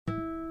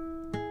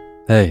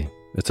Hey,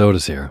 it's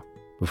Otis here.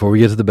 Before we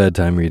get to the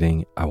bedtime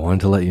reading, I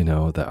wanted to let you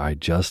know that I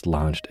just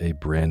launched a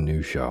brand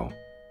new show.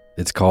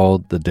 It's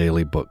called The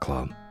Daily Book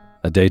Club,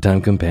 a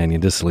daytime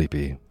companion to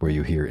Sleepy, where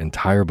you hear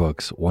entire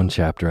books one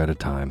chapter at a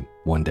time,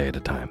 one day at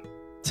a time.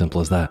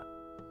 Simple as that.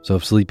 So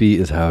if Sleepy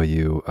is how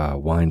you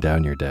wind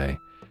down your day,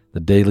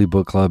 The Daily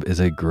Book Club is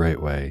a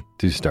great way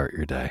to start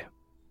your day.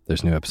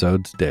 There's new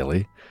episodes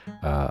daily.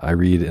 I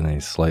read in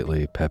a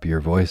slightly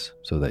peppier voice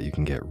so that you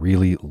can get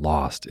really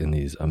lost in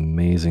these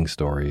amazing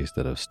stories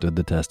that have stood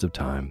the test of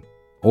time.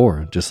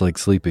 Or, just like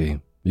Sleepy,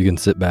 you can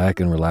sit back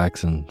and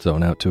relax and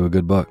zone out to a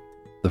good book.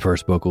 The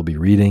first book we'll be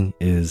reading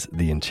is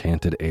The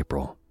Enchanted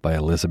April by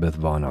Elizabeth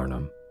von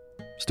Arnim.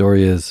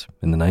 Story is,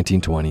 in the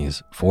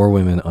 1920s, 4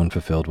 women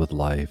unfulfilled with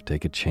life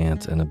take a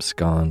chance and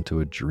abscond to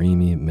a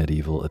dreamy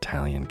medieval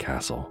Italian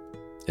castle.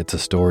 It's a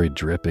story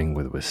dripping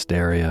with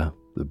wisteria,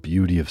 the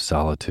beauty of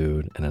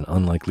solitude, and an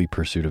unlikely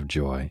pursuit of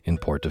joy in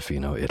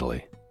Portofino,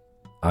 Italy.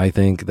 I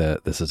think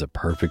that this is a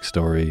perfect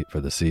story for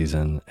the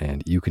season,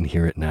 and you can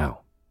hear it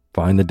now.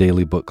 Find the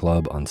Daily Book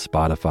Club on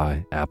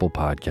Spotify, Apple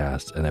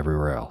Podcasts, and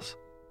everywhere else.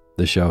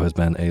 This show has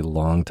been a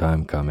long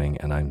time coming,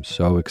 and I'm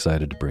so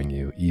excited to bring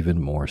you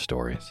even more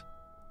stories.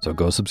 So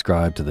go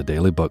subscribe to the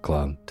Daily Book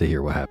Club to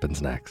hear what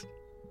happens next.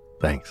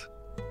 Thanks.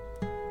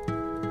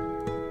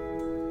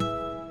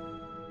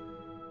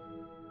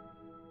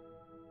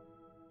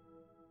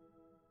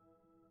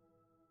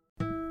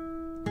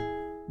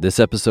 This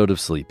episode of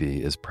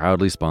Sleepy is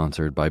proudly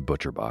sponsored by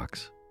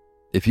ButcherBox.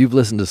 If you've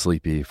listened to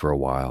Sleepy for a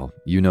while,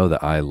 you know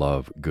that I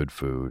love good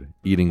food,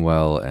 eating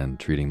well, and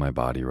treating my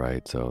body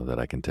right so that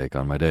I can take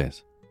on my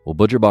days. Well,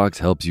 ButcherBox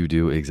helps you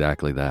do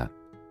exactly that.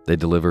 They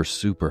deliver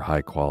super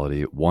high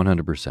quality,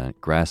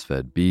 100%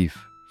 grass-fed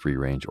beef,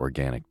 free-range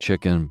organic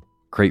chicken,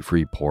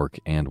 crate-free pork,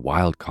 and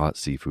wild-caught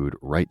seafood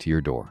right to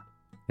your door.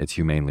 It's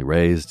humanely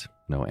raised,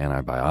 no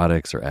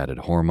antibiotics or added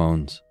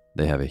hormones.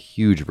 They have a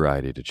huge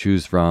variety to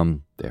choose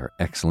from. They are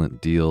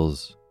excellent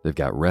deals. They've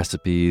got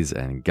recipes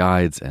and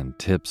guides and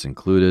tips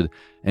included,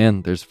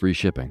 and there's free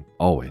shipping,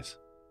 always.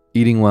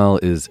 Eating well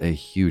is a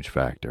huge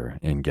factor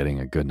in getting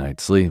a good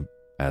night's sleep,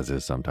 as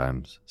is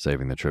sometimes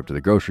saving the trip to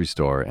the grocery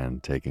store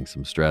and taking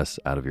some stress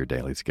out of your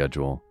daily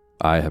schedule.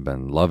 I have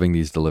been loving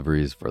these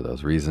deliveries for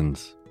those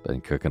reasons.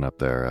 Been cooking up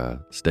their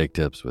steak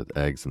tips with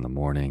eggs in the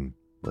morning,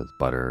 with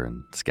butter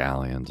and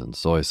scallions and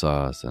soy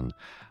sauce, and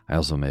I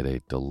also made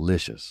a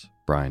delicious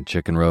brine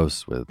chicken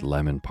roast with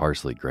lemon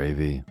parsley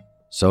gravy.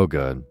 So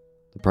good.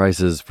 The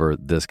prices for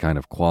this kind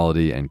of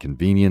quality and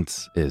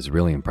convenience is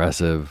really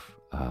impressive.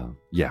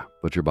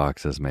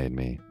 ButcherBox has made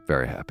me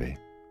very happy.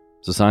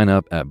 So sign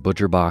up at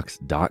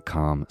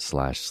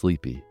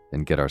butcherbox.com/sleepy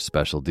and get our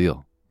special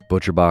deal.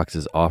 ButcherBox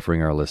is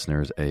offering our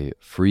listeners a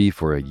free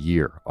for a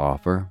year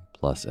offer,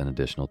 plus an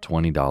additional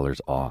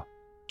 $20 off.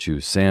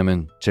 Choose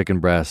salmon, chicken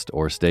breast,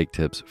 or steak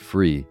tips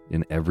free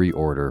in every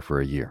order for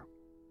a year.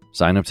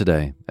 Sign up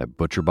today at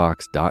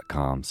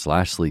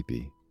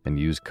butcherbox.com/sleepy and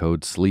use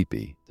code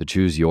SLEEPY to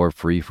choose your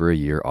free for a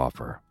year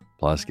offer.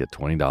 Plus, get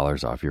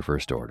 $20 off your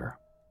first order.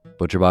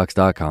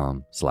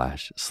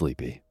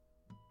 butcherbox.com/sleepy.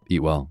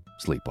 Eat well,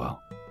 sleep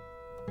well.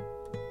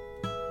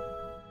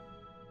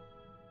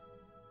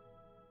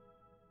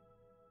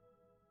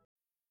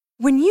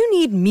 When you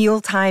need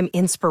mealtime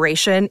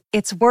inspiration,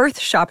 it's worth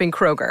shopping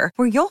Kroger,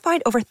 where you'll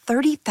find over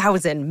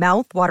 30,000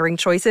 mouth-watering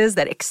choices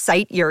that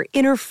excite your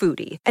inner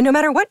foodie. And no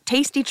matter what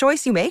tasty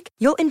choice you make,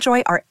 you'll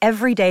enjoy our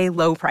everyday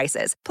low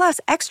prices, plus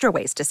extra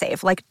ways to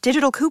save, like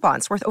digital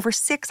coupons worth over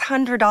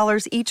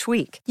 $600 each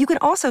week. You can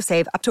also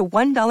save up to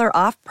 $1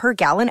 off per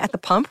gallon at the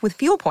pump with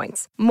fuel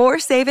points. More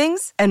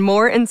savings and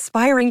more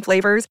inspiring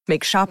flavors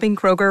make shopping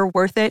Kroger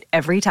worth it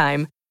every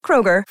time.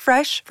 Kroger,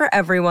 fresh for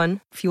everyone.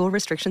 Fuel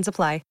restrictions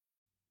apply.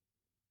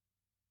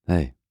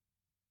 Hey,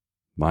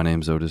 my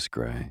name's Otis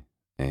Gray,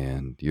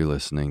 and you're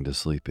listening to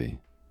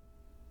Sleepy.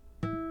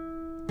 A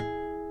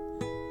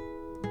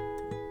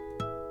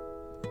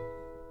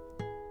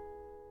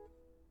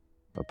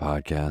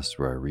podcast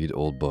where I read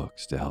old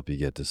books to help you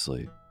get to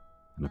sleep,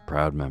 and a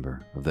proud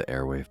member of the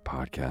Airwave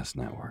Podcast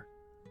Network.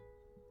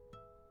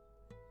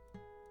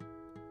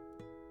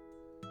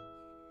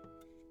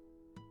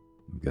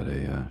 I've got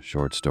a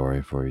short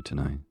story for you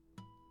tonight,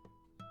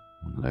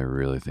 one that I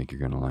really think you're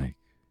going to like.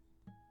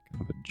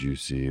 Kind of a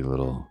juicy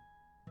little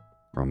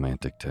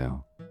romantic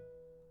tale.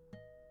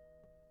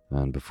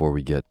 And before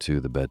we get to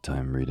the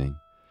bedtime reading,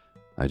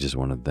 I just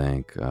want to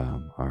thank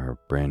our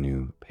brand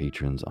new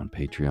patrons on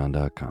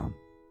patreon.com,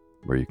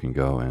 where you can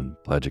go and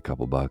pledge a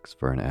couple bucks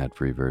for an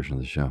ad-free version of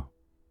the show.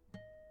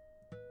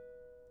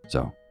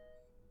 So,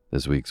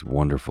 this week's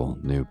wonderful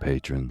new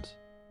patrons: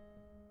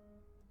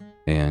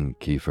 Ann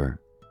Kiefer,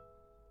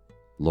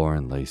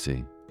 Lauren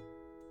Lacey,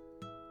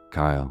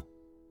 Kyle,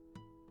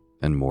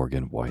 and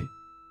Morgan White.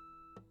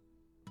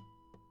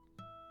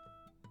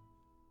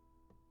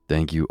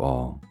 Thank you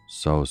all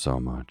so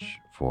much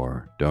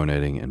for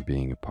donating and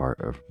being a part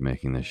of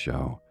making this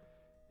show.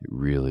 It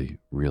really,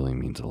 really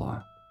means a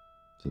lot.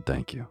 So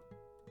thank you.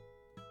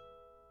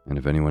 And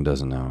if anyone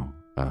doesn't know,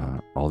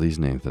 all these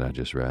names that I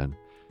just read,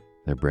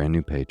 They're brand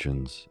new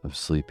patrons of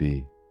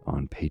Sleepy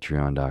on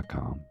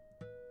patreon.com,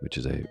 which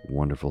is a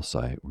wonderful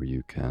site where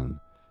you can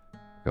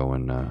go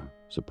and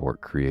support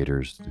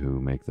creators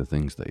who make the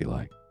things that you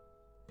like.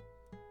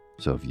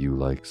 So if you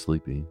like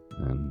Sleepy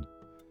and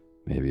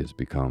maybe it's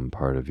become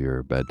part of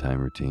your bedtime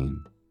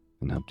routine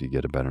and helped you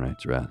get a better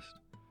night's rest,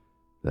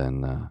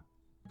 then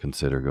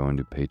consider going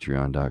to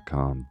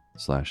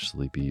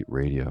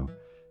patreon.com/sleepyradio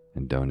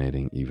and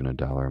donating even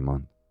 $1 a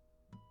month.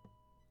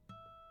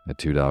 At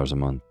 $2 a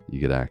month, you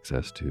get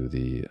access to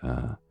the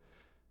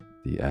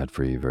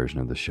ad-free version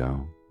of the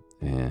show,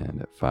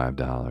 and at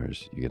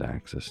 $5, you get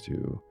access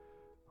to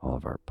all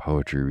of our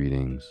poetry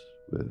readings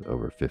with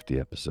over 50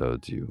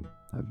 episodes you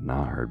have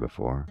not heard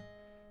before.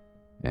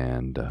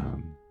 And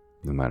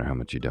no matter how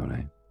much you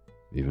donate,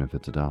 even if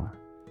it's $1,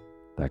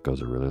 that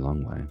goes a really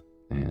long way,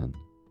 and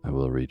I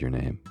will read your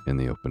name in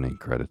the opening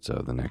credits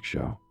of the next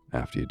show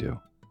after you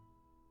do.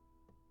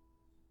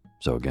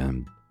 So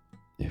again,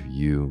 if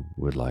you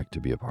would like to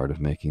be a part of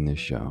making this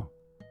show,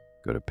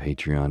 go to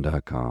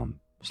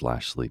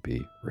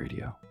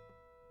patreon.com/sleepyradio.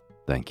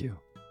 Thank you.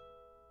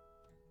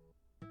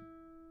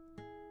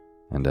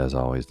 And as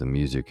always, the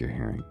music you're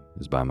hearing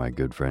is by my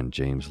good friend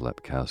James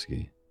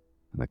Lepkowski,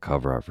 and the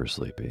cover art for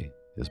Sleepy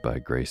is by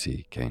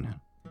Gracie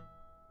Kanan.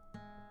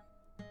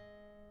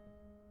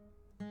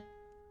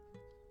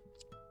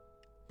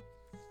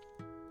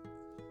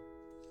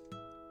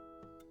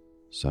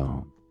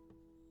 So,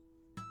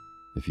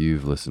 if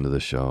you've listened to the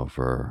show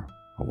for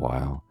a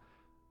while,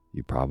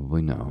 you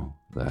probably know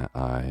that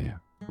I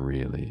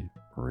really,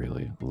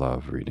 really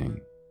love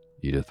reading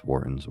Edith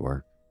Wharton's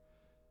work.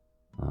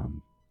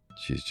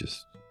 She's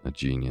just a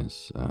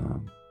genius.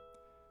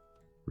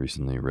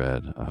 Recently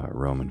read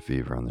Roman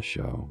Fever on the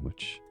show,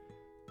 which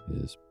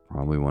is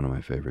probably one of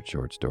my favorite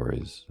short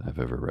stories I've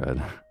ever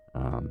read.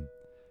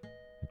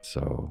 It's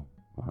so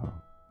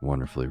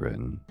wonderfully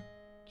written,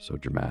 so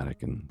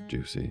dramatic and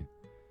juicy.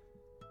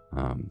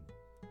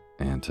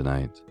 And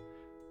tonight,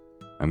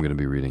 I'm going to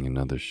be reading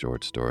another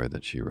short story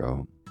that she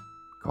wrote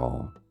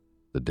called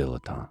The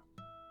Dilettante.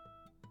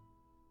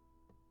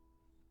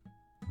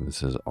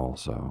 This is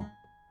also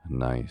a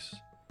nice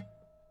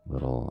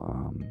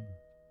little,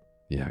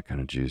 kind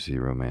of juicy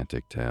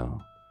romantic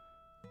tale.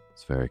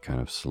 It's very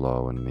kind of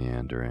slow and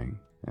meandering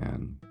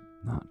and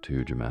not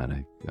too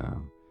dramatic.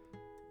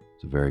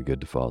 It's very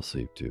good to fall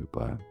asleep to,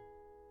 but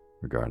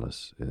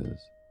regardless, it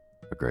is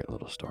a great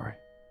little story.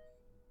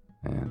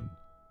 And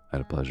I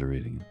had a pleasure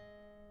reading it.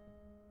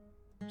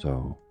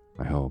 So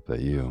I hope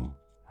that you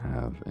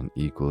have an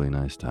equally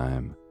nice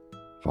time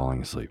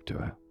falling asleep to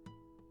it.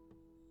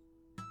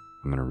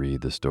 I'm going to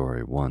read the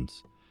story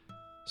once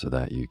so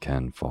that you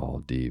can fall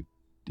deep,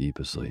 deep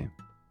asleep.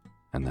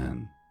 And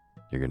then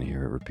you're going to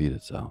hear it repeat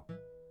itself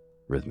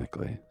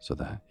rhythmically so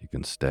that you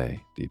can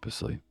stay deep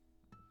asleep.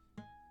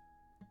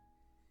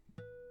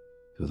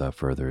 Without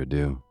further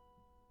ado,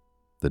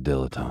 The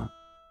Dilettante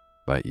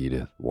by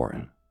Edith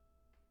Wharton.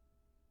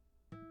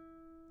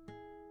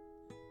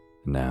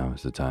 Now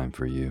is the time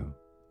for you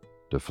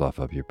to fluff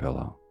up your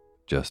pillow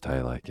just how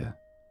you like it.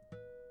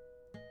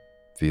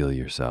 Feel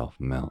yourself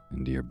melt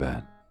into your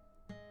bed.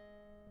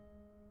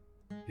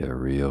 Get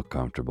real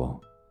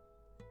comfortable.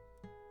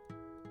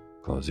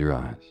 Close your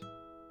eyes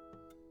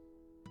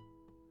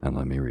and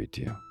let me read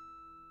to you.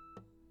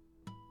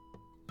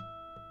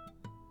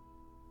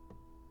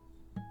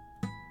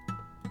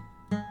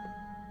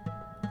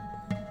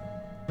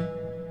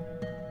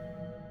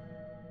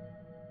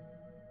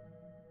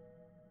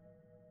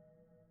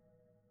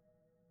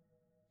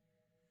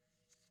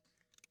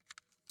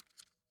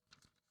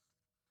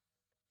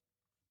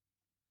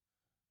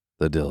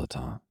 The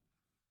Dilettante.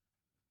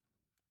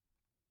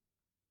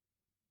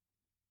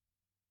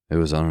 It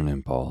was on an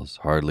impulse,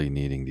 hardly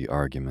needing the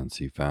arguments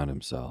he found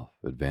himself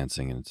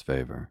advancing in its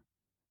favor,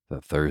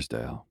 that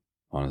Thursdale,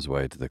 on his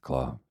way to the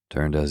club,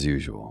 turned as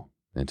usual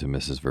into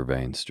Mrs.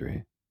 Vervain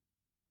Street.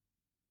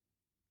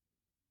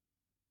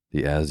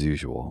 The as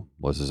usual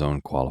was his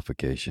own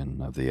qualification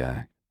of the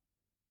act,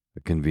 a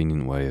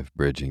convenient way of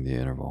bridging the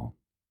interval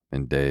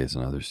in days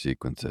and other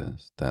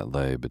sequences that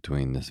lay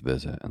between this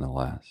visit and the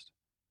last.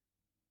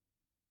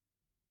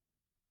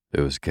 It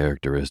was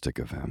characteristic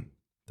of him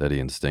that he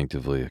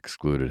instinctively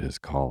excluded his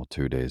call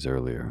 2 days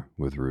earlier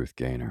with Ruth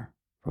Gaynor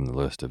from the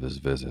list of his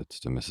visits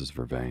to Mrs.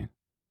 Vervain.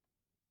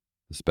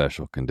 The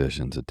special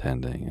conditions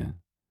attending it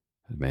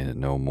had made it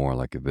no more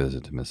like a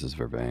visit to Mrs.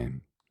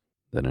 Vervain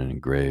than an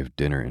engraved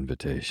dinner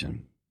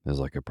invitation is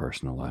like a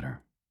personal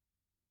letter.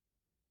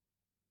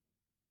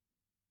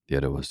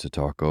 Yet it was to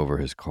talk over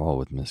his call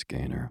with Miss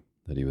Gaynor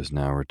that he was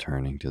now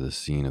returning to the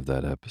scene of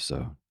that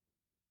episode,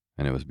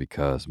 and it was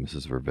because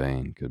Mrs.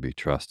 Vervain could be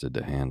trusted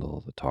to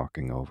handle the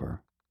talking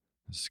over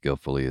as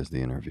skillfully as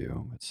the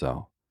interview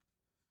itself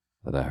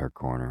that at her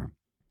corner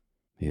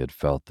he had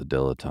felt the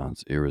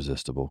dilettante's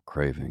irresistible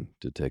craving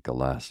to take a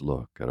last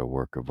look at a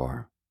work of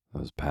art that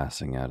was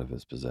passing out of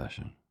his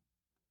possession.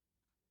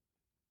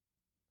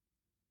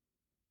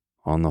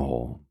 On the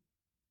whole,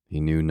 he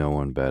knew no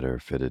one better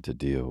fitted to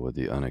deal with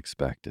the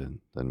unexpected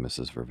than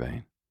Mrs.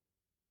 Vervain.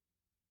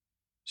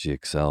 She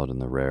excelled in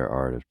the rare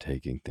art of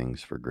taking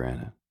things for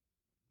granted,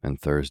 and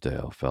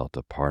Thursdale felt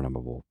a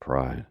pardonable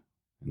pride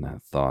in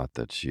that thought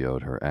that she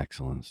owed her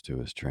excellence to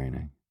his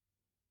training.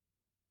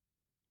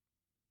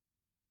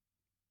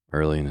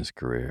 Early in his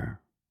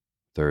career,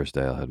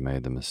 Thursdale had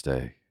made the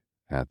mistake,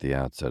 at the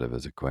outset of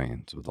his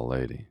acquaintance with a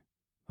lady,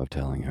 of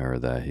telling her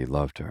that he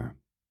loved her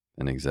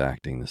and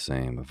exacting the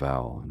same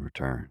avowal in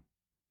return.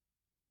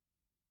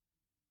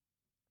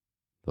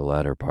 The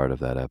latter part of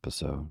that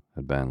episode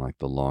had been like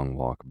the long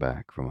walk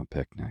back from a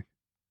picnic,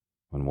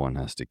 when one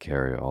has to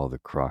carry all the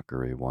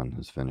crockery one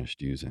has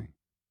finished using.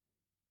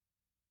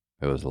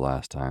 It was the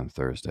last time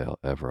Thursdale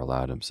ever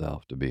allowed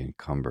himself to be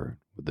encumbered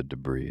with the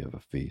debris of a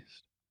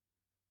feast.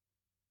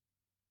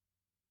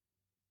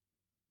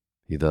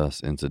 He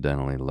thus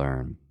incidentally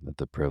learned that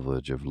the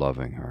privilege of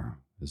loving her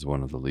is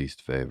one of the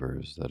least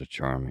favors that a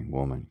charming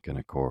woman can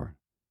accord,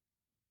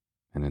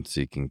 and in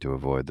seeking to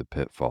avoid the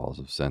pitfalls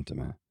of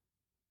sentiment,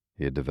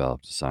 he had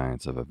developed a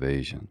science of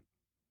evasion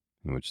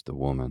in which the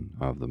woman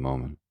of the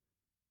moment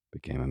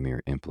became a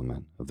mere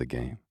implement of the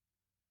game.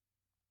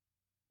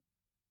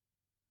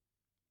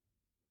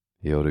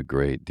 He owed a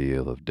great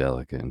deal of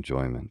delicate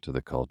enjoyment to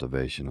the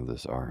cultivation of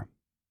this art.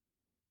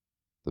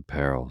 The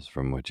perils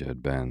from which it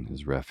had been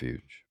his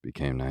refuge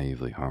became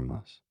naively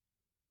harmless.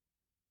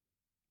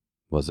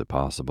 Was it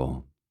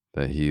possible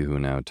that he who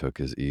now took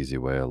his easy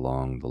way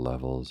along the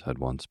levels had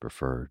once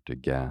preferred to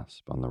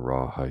gasp on the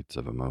raw heights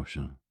of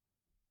emotion?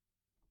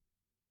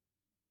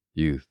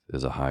 Youth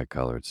is a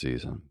high-colored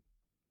season,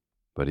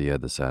 but he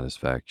had the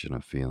satisfaction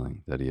of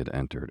feeling that he had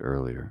entered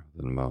earlier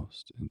than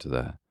most into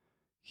that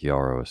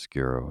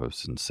chiaroscuro of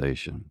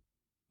sensation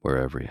where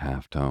every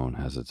half-tone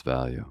has its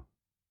value.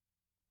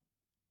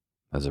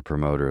 As a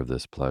promoter of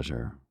this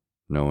pleasure,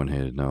 no one he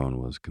had known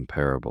was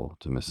comparable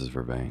to Mrs.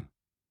 Vervain.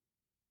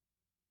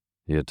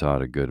 He had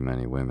taught a good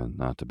many women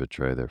not to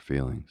betray their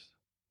feelings,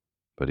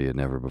 but he had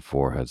never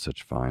before had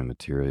such fine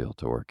material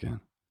to work in.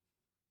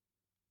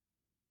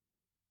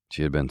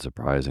 She had been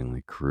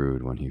surprisingly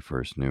crude when he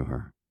first knew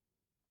her,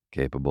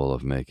 capable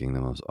of making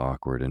the most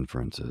awkward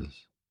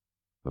inferences,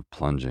 of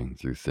plunging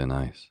through thin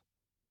ice,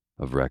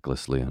 of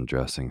recklessly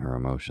undressing her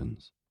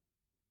emotions.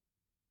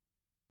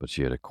 But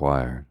she had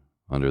acquired,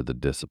 under the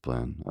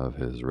discipline of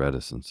his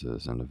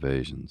reticences and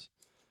evasions,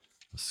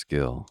 a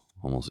skill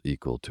almost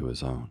equal to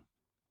his own,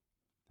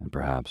 and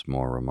perhaps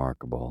more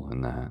remarkable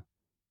in that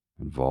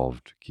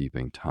involved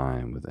keeping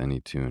time with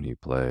any tune he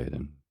played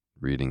and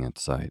reading at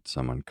sight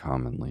some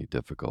uncommonly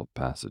difficult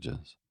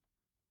passages.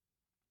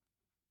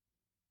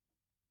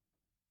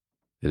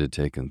 It had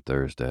taken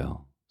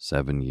Thursdale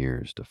 7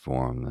 years to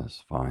form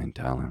this fine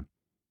talent,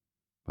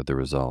 but the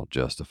result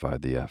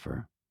justified the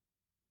effort.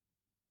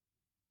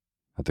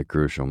 At the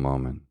crucial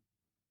moment,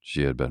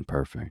 she had been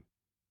perfect.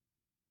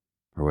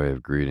 Her way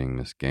of greeting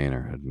Miss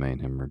Gaynor had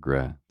made him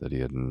regret that he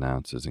had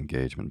announced his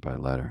engagement by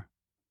letter.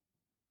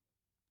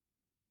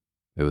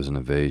 It was an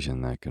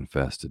evasion that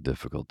confessed to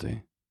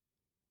difficulty,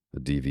 a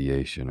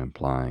deviation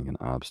implying an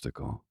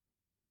obstacle,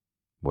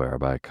 where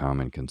by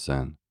common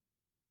consent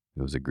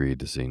it was agreed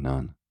to see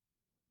none.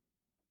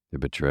 It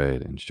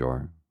betrayed, in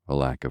short, a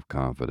lack of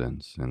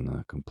confidence in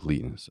the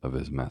completeness of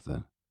his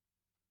method.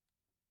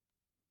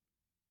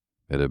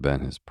 It had been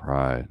his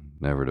pride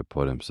never to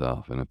put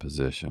himself in a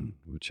position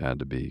which had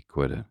to be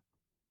quitted,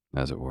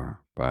 as it were,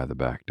 by the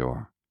back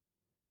door.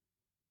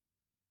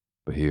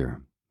 But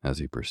here, as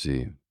he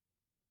perceived,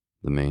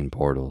 the main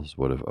portals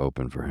would have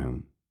opened for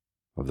him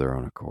of their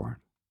own accord.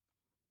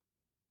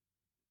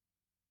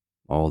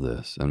 All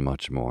this and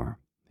much more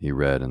he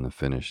read in the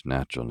finished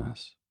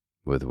naturalness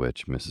with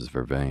which Mrs.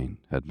 Vervain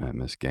had met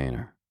Miss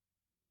Gaynor.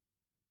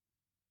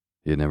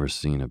 He had never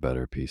seen a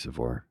better piece of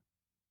work.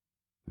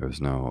 There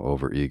was no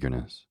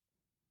over-eagerness,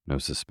 no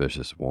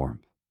suspicious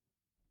warmth.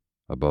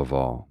 Above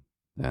all,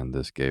 and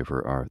this gave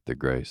her art the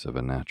grace of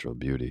a natural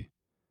beauty,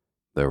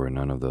 there were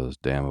none of those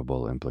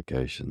damnable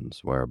implications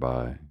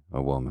whereby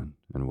a woman,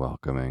 in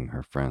welcoming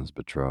her friend's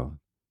betrothed,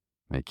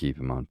 may keep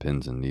him on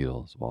pins and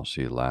needles while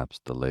she laps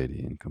the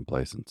lady in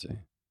complacency.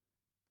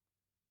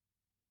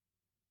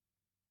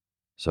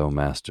 So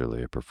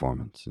masterly a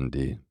performance,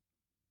 indeed,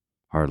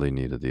 hardly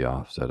needed the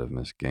offset of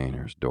Miss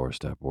Gaynor's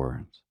doorstep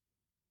words.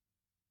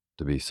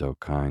 To be so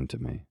kind to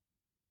me,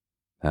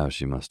 how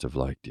she must have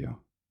liked you.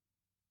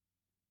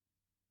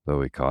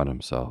 Though he caught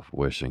himself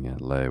wishing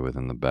it lay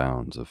within the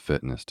bounds of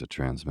fitness to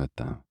transmit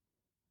them,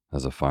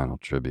 as a final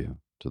tribute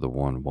to the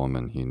one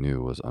woman he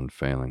knew was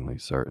unfailingly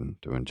certain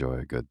to enjoy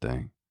a good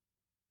thing.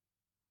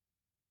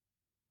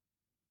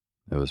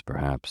 It was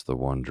perhaps the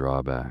one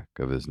drawback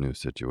of his new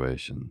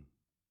situation,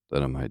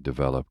 that it might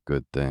develop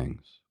good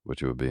things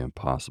which it would be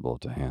impossible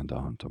to hand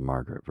on to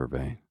Margaret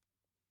Vervain.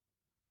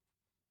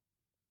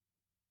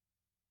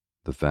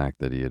 The fact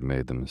that he had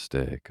made the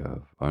mistake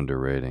of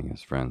underrating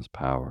his friend's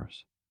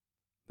powers,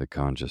 the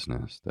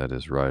consciousness that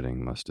his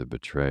writing must have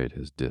betrayed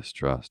his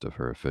distrust of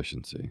her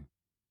efficiency,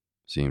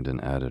 seemed an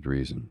added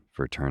reason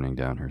for turning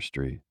down her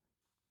street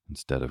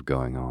instead of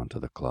going on to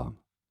the club.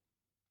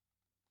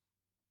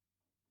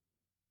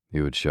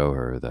 He would show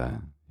her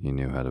that he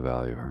knew how to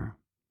value her,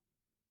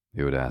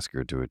 He would ask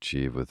her to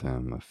achieve with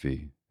him a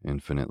feat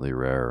infinitely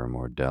rarer and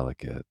more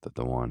delicate than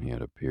the one he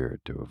had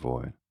appeared to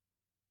avoid.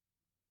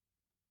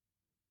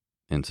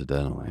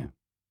 Incidentally,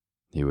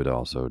 he would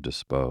also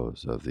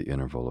dispose of the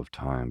interval of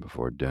time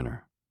before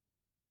dinner,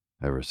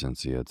 ever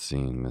since he had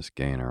seen Miss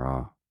Gaynor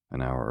off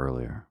an hour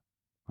earlier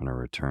on her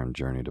return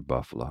journey to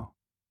Buffalo.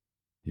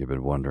 He had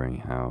been wondering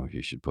how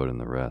he should put in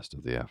the rest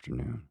of the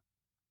afternoon.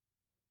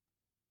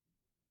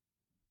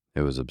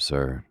 It was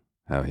absurd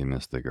how he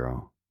missed the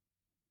girl.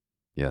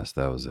 Yes,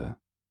 that was it.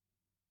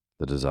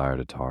 The desire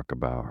to talk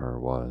about her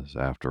was,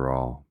 after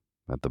all,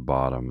 at the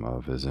bottom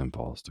of his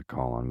impulse to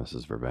call on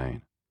Mrs.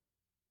 Vervain.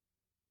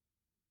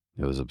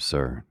 It was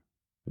absurd,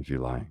 if you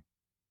like,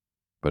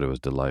 but it was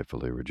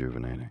delightfully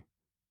rejuvenating.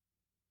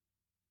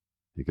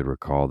 He could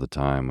recall the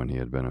time when he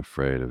had been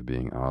afraid of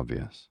being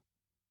obvious.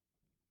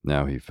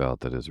 Now he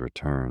felt that his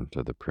return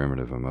to the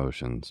primitive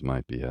emotions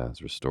might be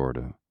as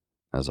restorative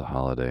as a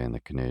holiday in the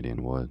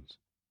Canadian woods.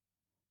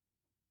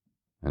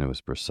 And it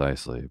was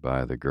precisely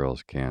by the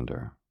girl's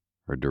candor,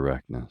 her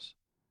directness,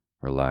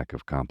 her lack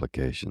of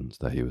complications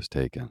that he was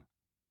taken.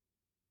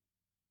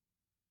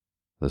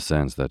 The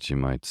sense that she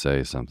might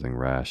say something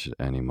rash at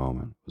any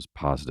moment was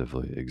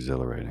positively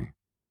exhilarating.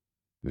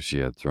 If she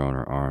had thrown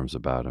her arms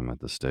about him at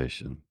the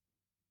station,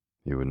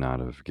 he would not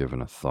have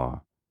given a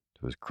thought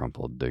to his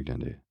crumpled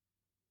dignity.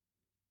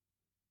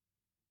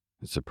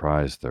 It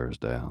surprised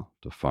Thursdale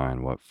to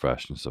find what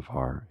freshness of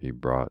heart he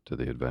brought to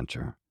the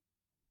adventure,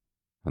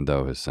 and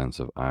though his sense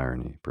of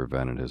irony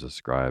prevented his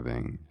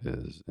ascribing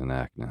his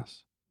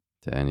inactness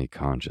to any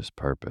conscious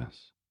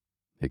purpose,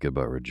 he could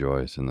but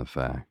rejoice in the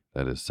fact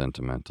that his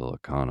sentimental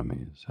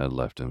economies had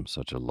left him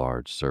such a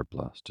large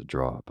surplus to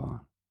draw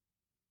upon.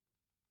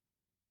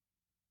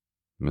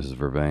 Mrs.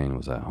 Vervain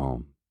was at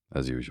home,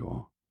 as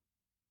usual.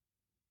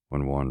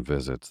 When one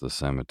visits the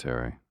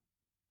cemetery,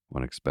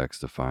 one expects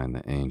to find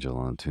the angel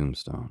on the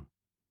tombstone,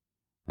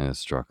 and it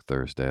struck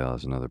Thursdale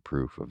as another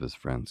proof of his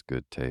friend's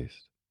good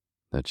taste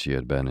that she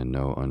had been in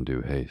no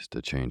undue haste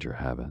to change her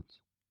habits.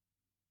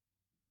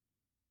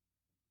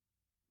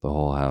 The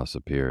whole house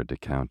appeared to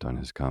count on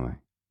his coming.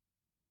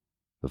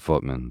 The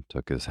footman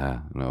took his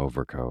hat and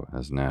overcoat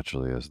as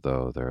naturally as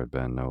though there had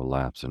been no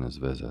lapse in his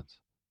visits,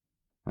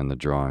 and the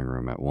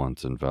drawing-room at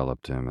once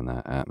enveloped him in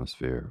that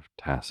atmosphere of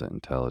tacit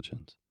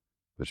intelligence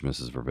which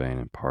Mrs. Vervain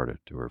imparted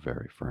to her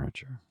very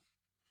furniture.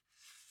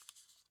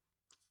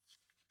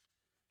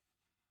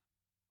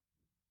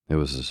 It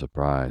was a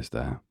surprise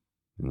that,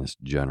 in this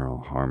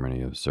general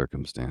harmony of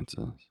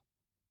circumstances,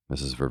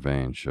 Mrs.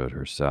 Vervain should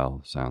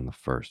herself sound the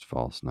first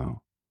false note.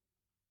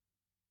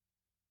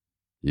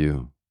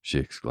 "You," she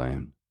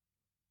exclaimed,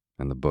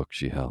 and the book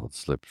she held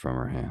slipped from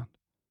her hand.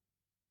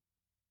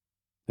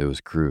 It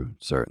was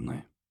crude,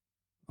 certainly,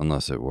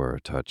 unless it were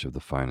a touch of the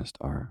finest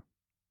art.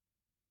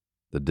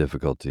 The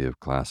difficulty of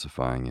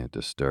classifying it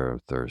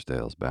disturbed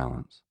Thursdale's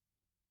balance.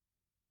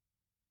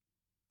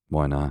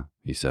 "Why not?"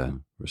 he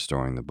said,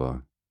 restoring the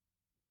book.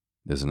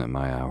 "Isn't it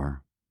my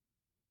hour?"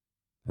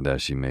 And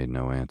as she made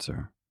no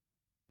answer,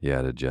 he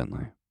added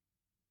gently,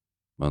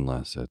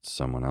 "Unless it's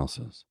someone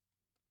else's."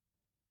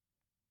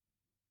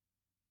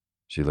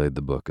 She laid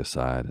the book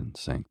aside and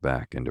sank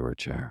back into her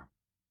chair.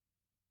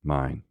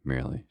 "Mine,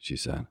 merely," she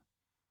said.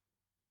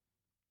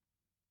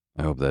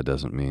 "I hope that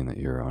doesn't mean that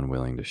you're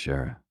unwilling to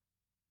share it."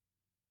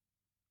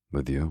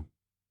 "With you?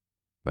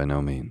 By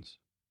no means.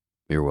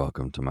 You're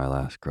welcome to my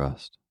last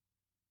crust."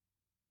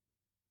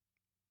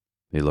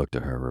 He looked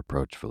at her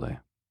reproachfully.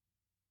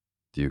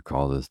 "Do you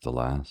call this the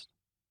last?"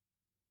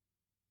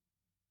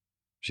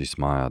 She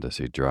smiled as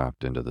he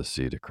dropped into the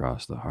seat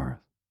across the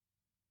hearth.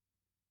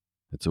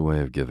 "It's a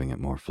way of giving it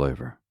more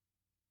flavor."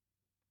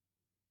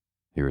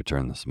 He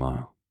returned the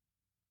smile.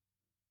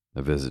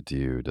 "A visit to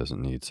you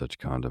doesn't need such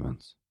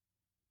condiments."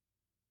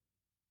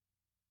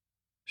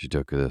 She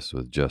took this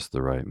with just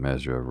the right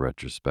measure of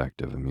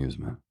retrospective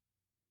amusement.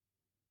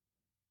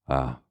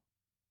 "Ah,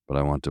 but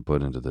I want to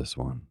put into this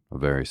one a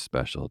very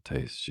special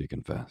taste," she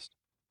confessed.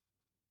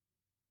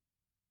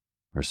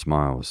 Her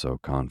smile was so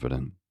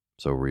confident,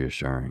 so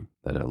reassuring,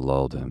 that it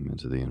lulled him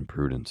into the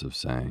imprudence of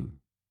saying,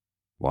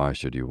 "Why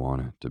should you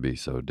want it to be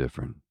so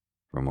different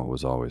from what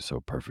was always so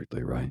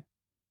perfectly right?"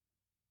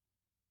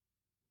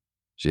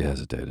 She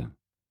hesitated.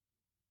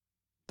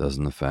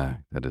 "Doesn't the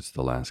fact that it's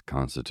the last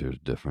constitute a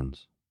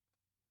difference?"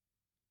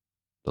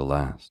 "The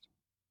last?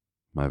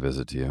 My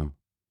visit to you?"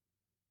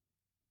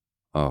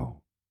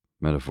 "Oh,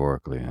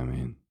 metaphorically, I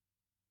mean.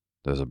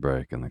 There's a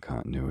break in the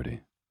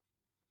continuity."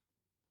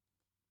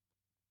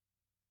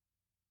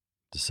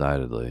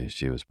 Decidedly,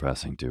 she was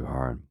pressing too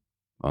hard,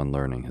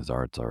 unlearning his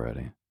arts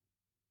already.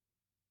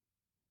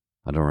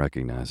 "I don't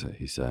recognize it,"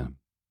 he said.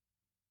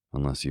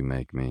 "Unless you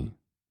make me,"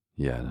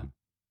 he added,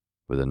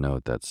 with a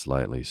note that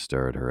slightly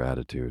stirred her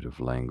attitude of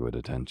languid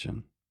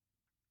attention.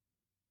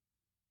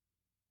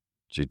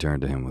 She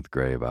turned to him with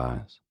grave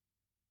eyes.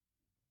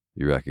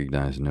 "You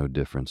recognize no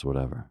difference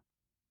whatever?"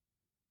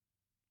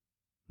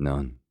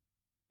 "None,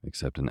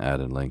 except an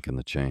added link in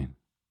the chain."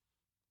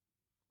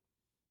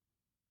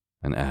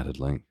 "An added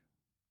link?"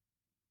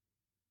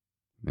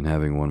 And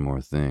having one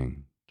more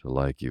thing to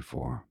like you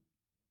for,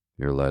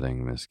 you're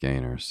letting Miss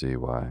Gaynor see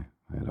why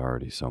I had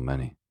already so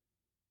many.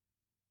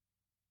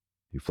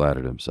 He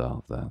flattered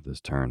himself that this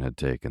turn had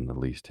taken the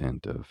least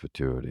hint of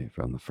fatuity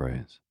from the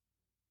phrase.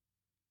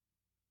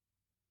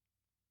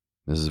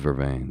 Mrs.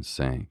 Vervain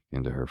sank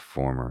into her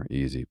former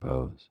easy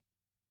pose.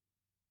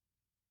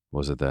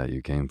 Was it that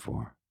you came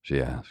for?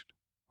 She asked,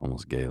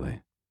 almost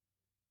gaily.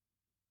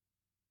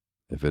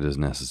 If it is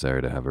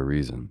necessary to have a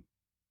reason,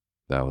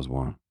 that was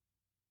one.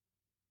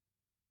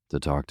 To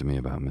talk to me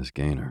about Miss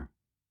Gaynor.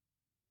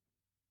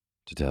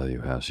 To tell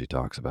you how she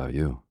talks about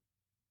you.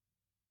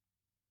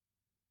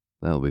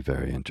 That'll be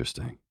very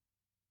interesting,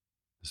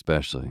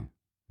 especially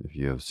if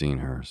you have seen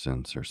her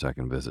since her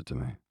second visit to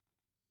me.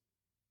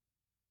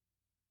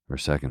 Her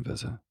second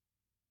visit?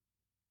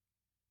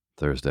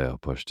 Thursdale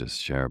pushed his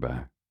chair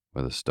back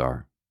with a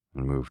start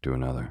and moved to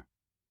another.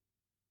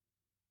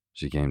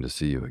 She came to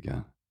see you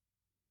again.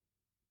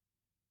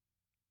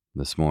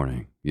 This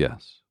morning,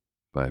 yes,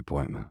 by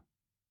appointment.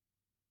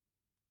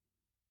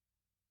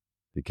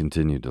 He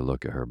continued to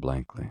look at her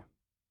blankly.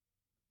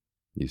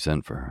 You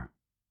sent for her.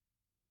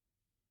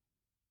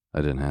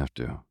 I didn't have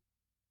to.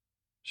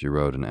 She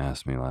wrote and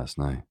asked me last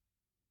night,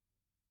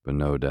 but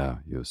no doubt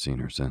you have seen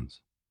her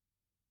since.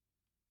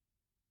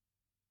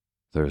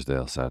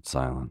 Thursdale sat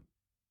silent.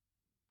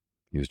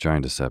 He was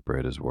trying to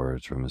separate his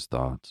words from his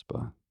thoughts,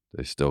 but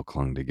they still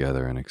clung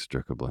together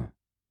inextricably.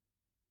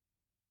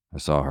 I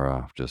saw her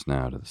off just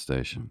now to the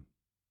station.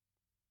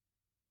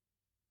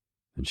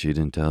 And she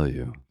didn't tell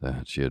you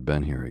that she had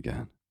been here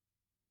again.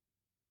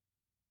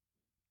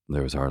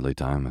 There was hardly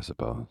time, I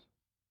suppose.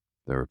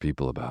 There were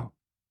people about,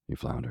 he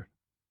floundered.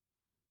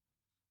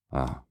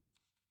 Ah,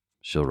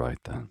 she'll write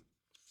then.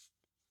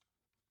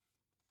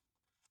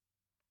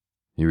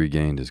 He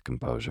regained his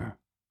composure.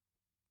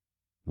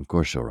 Of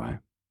course she'll write.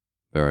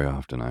 Very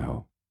often, I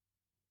hope.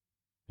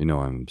 You know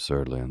I'm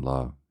absurdly in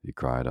love, he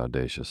cried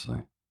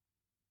audaciously.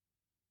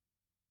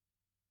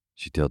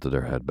 She tilted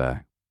her head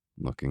back,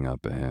 looking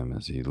up at him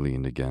as he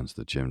leaned against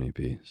the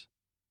chimney-piece.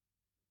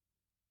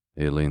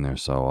 He had leaned there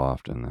so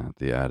often that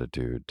the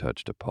attitude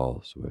touched a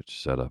pulse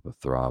which set up a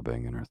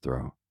throbbing in her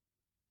throat.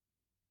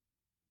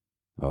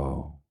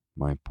 Oh,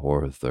 my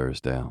poor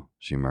Thursdale,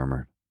 she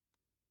murmured.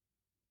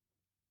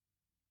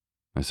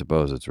 I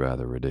suppose it's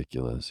rather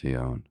ridiculous, he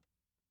owned.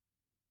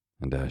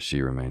 And as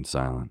she remained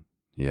silent,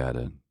 he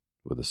added,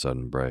 with a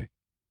sudden break,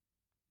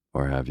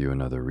 or have you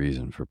another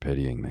reason for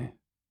pitying me?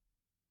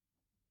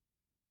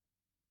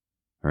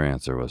 Her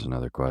answer was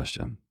another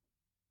question.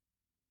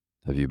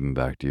 Have you been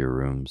back to your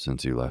room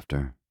since you left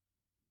her?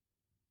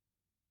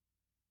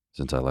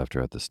 Since I left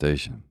her at the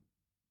station.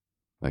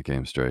 I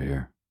came straight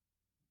here.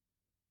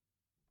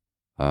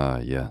 Ah,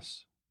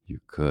 yes,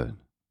 you could.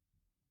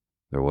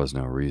 There was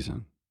no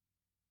reason.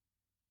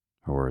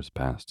 Her words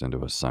passed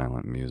into a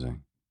silent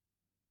musing.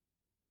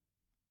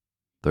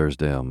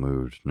 Thursdale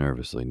moved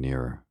nervously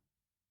nearer.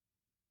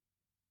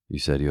 You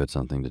said you had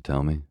something to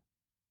tell me?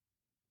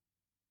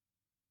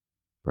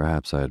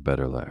 Perhaps I had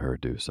better let her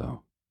do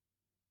so.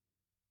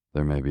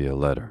 There may be a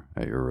letter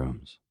at your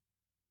rooms.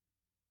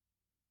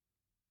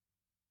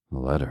 A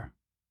letter?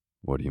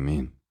 What do you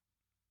mean?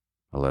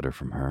 A letter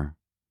from her?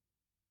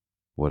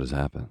 What has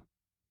happened?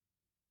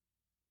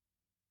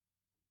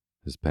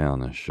 His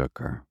paleness shook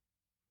her,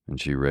 and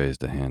she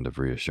raised a hand of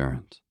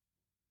reassurance.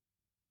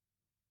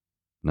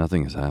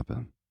 Nothing has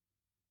happened.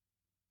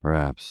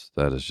 Perhaps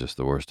that is just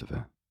the worst of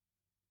it.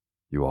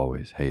 You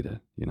always hate it,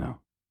 you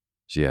know,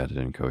 she added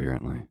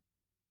incoherently.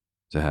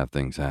 To have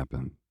things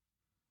happen,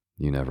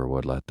 you never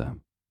would let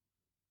them.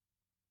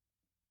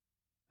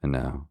 And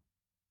now?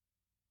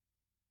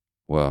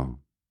 Well,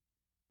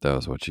 that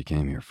was what she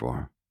came here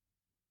for.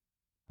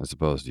 I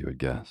supposed you had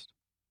guessed.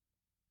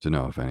 To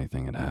know if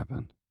anything had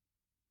happened.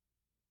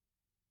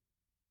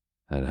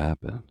 Had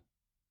happened?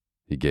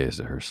 He gazed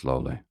at her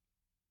slowly.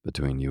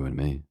 Between you and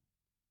me,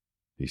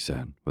 he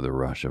said with a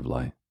rush of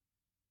light.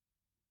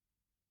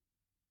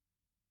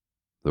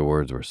 The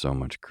words were so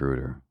much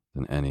cruder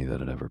than any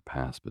that had ever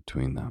passed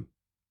between them.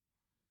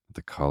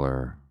 The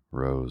color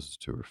rose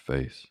to her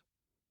face,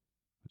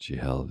 but she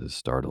held his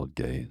startled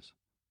gaze.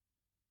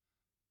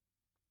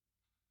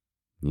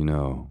 You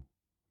know,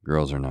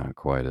 girls are not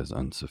quite as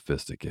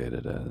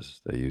unsophisticated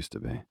as they used to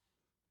be.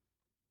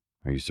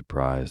 Are you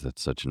surprised that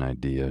such an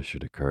idea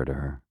should occur to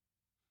her?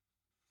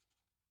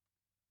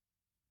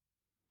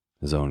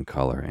 His own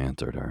color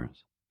answered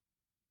hers.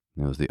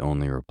 It was the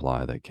only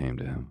reply that came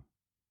to him.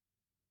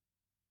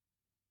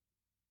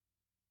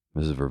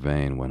 Mrs.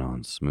 Vervain went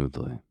on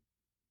smoothly.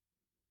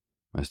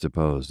 I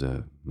suppose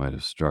it might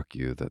have struck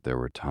you that there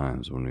were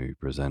times when we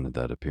presented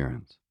that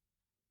appearance.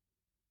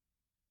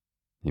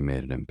 He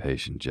made an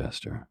impatient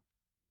gesture.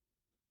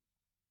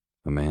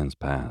 A man's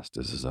past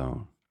is his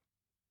own.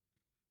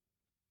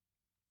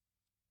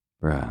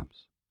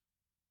 Perhaps.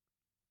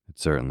 It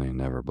certainly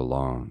never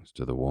belongs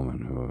to the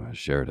woman who has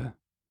shared it,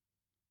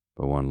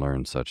 but one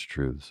learns such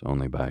truths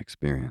only by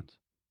experience,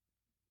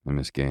 and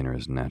Miss Gaynor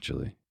is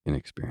naturally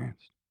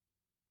inexperienced.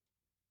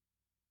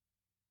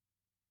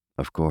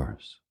 Of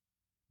course,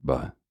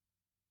 But,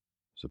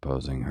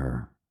 supposing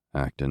her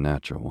act a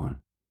natural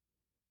one,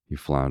 he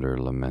floundered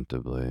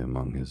lamentably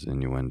among his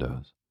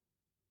innuendos.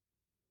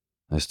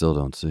 I still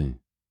don't see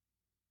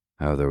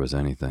how there was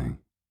anything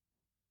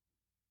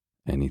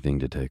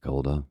to take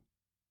hold of.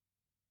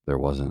 There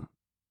wasn't.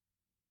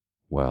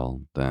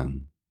 Well,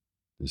 then,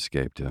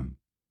 escaped him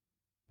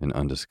in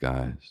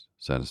undisguised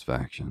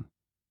satisfaction.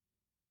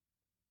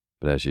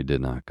 But as she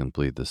did not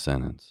complete the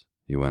sentence,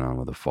 he went on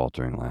with a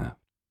faltering laugh.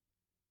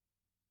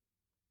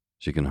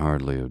 She can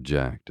hardly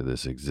object to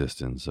this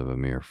existence of a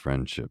mere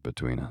friendship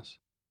between us.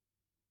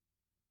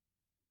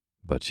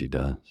 But she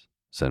does,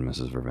 said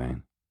Mrs.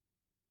 Vervain.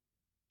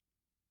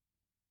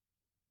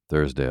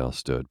 Thursdale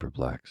stood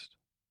perplexed.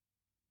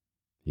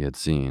 He had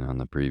seen on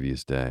the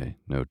previous day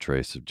no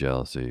trace of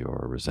jealousy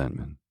or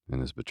resentment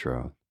in his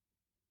betrothed.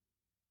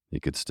 He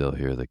could still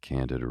hear the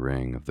candid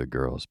ring of the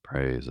girl's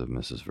praise of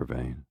Mrs.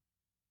 Vervain.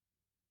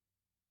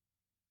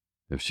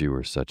 If she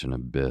were such an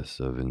abyss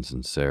of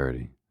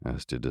insincerity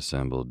as to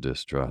dissemble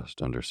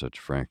distrust under such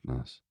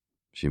frankness,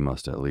 she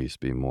must at least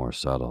be more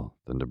subtle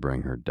than to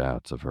bring her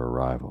doubts of her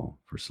rival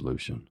for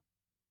solution.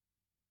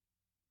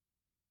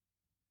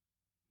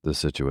 The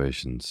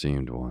situation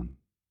seemed one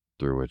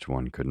through which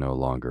one could no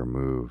longer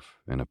move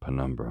in a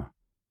penumbra,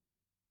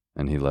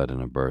 and he let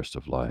in a burst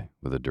of light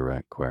with a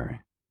direct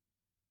query.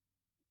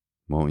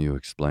 Won't you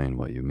explain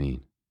what you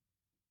mean?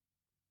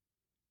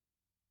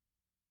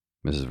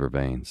 Mrs.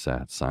 Vervain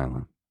sat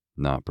silent,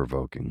 not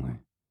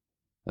provokingly,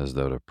 as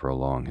though to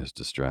prolong his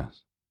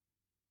distress,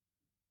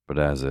 but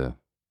as if,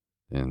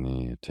 in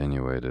the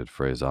attenuated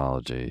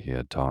phraseology he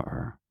had taught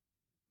her,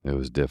 it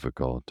was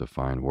difficult to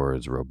find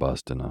words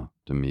robust enough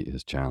to meet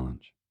his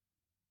challenge.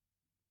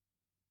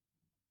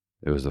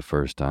 It was the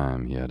first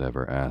time he had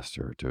ever asked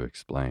her to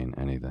explain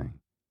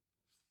anything,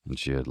 and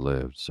she had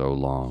lived so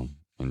long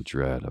in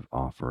dread of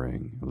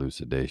offering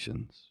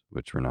elucidations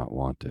which were not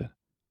wanted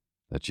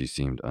that she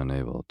seemed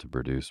unable to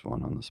produce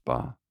one on the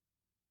spot.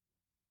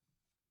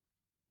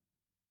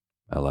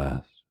 At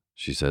last,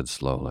 she said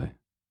slowly,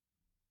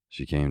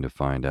 she came to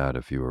find out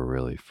if you were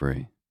really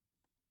free.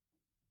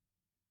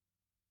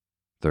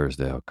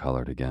 Thursdale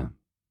colored again.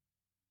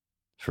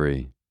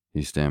 Free,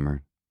 he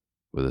stammered,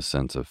 with a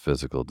sense of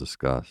physical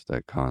disgust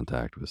at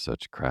contact with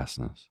such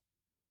crassness.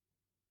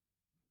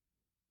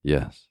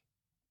 Yes,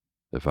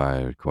 if I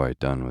had quite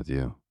done with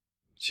you.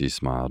 She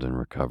smiled in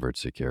recovered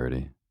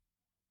security.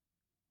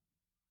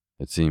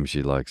 It seems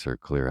she likes her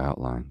clear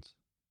outlines.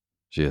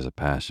 She has a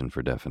passion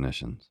for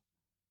definitions.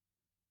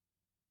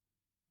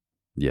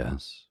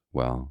 Yes,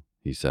 well,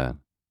 he said,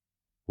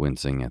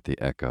 wincing at the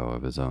echo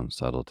of his own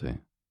subtlety.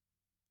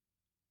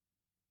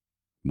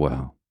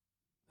 Well,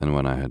 and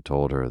when I had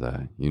told her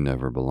that you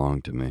never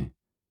belonged to me,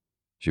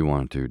 she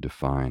wanted to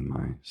define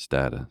my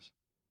status,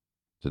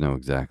 to know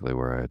exactly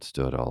where I had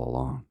stood all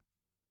along.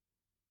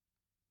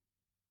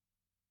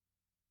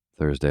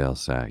 Thursdale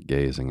sat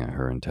gazing at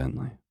her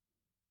intently.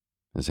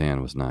 His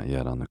hand was not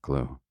yet on the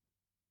clue.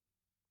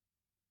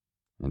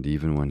 And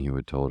even when you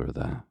had told her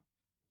that,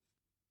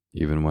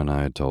 even when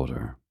I had told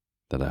her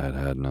that I had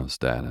had no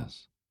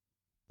status,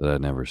 that I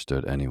had never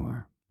stood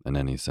anywhere in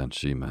any sense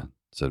she meant,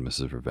 said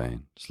Mrs.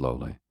 Vervain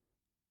slowly.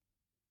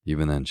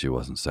 Even then she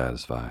wasn't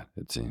satisfied,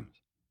 it seems.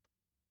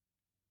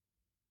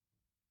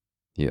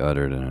 He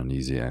uttered an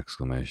uneasy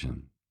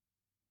exclamation.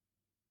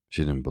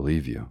 She didn't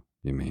believe you,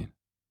 you mean?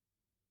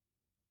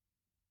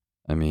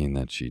 I mean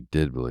that she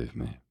did believe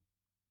me,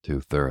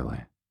 too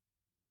thoroughly.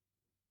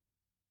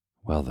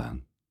 Well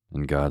then,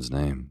 in God's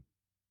name,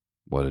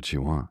 what did she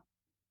want?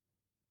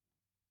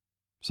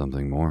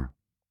 Something more.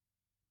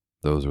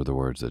 Those were the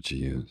words that she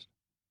used.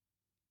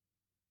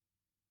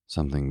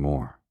 Something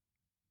more.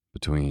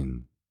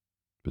 Between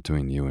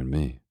you and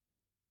me.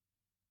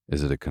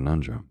 Is it a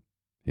conundrum?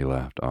 He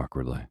laughed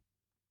awkwardly.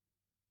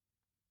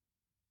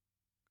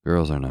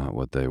 Girls are not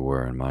what they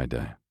were in my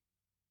day.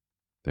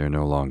 They are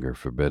no longer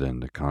forbidden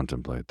to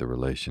contemplate the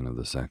relation of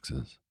the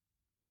sexes.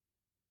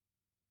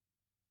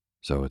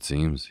 So it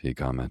seems, he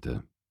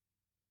commented.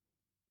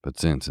 But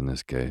since in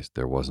this case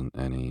there wasn't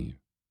any...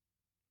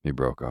 He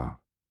broke off,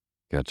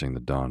 catching the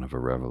dawn of a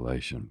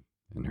revelation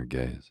in her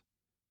gaze.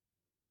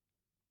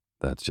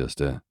 That's just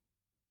it.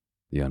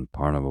 The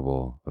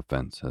unpardonable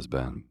offense has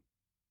been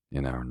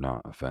in our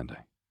not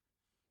offending.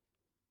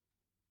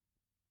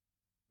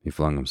 He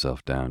flung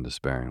himself down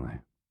despairingly.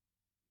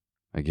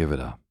 I give it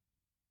up.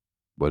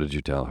 What did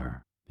you tell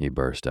her? He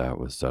burst out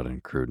with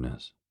sudden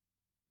crudeness.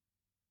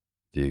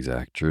 The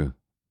exact truth.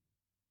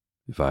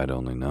 If I had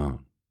only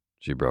known,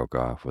 she broke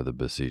off with a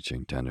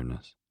beseeching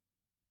tenderness.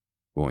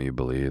 Won't you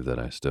believe that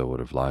I still would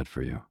have lied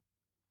for you?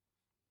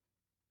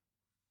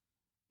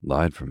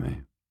 Lied for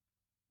me?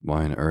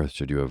 Why on earth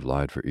should you have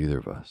lied for either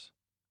of us?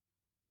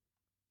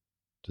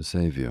 To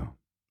save you.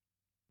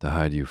 To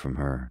hide you from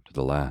her to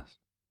the last,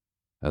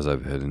 as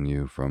I've hidden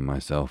you from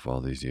myself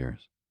all these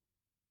years.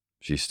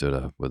 She stood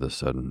up with a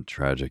sudden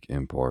tragic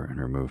import in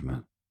her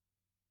movement.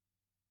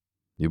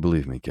 You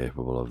believe me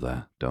capable of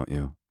that, don't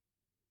you?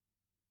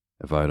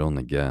 If I'd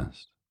only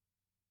guessed.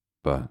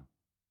 But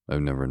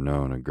I've never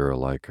known a girl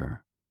like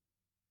her.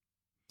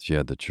 She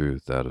had the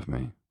truth out of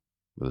me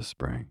with a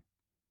spring.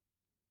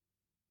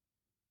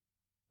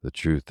 The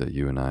truth that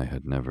you and I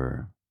had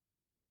never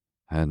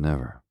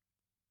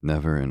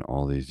in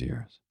all these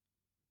years.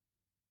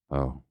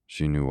 Oh,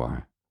 she knew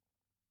why.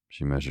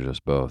 She measured us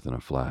both in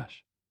a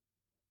flash.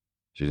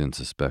 She didn't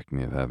suspect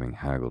me of having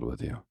haggled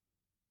with you.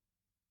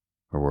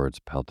 Her words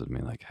pelted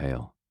me like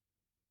hail.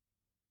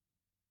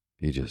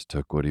 He just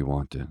took what he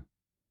wanted,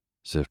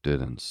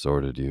 sifted and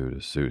sorted you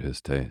to suit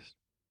his taste,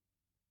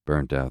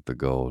 burnt out the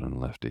gold and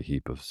left a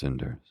heap of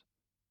cinders.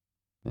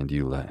 And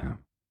you let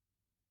him.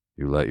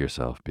 You let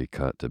yourself be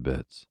cut to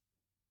bits.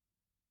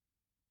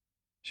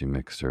 She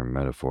mixed her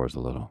metaphors a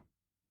little.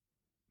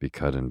 Be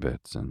cut in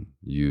bits and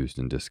used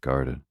and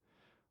discarded,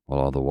 while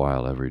all the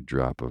while every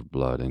drop of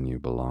blood in you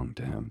belonged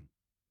to him.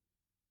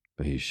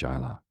 But he's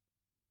Shylock.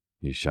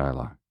 He's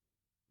Shylock,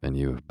 and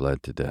you have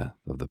bled to death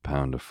of the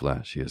pound of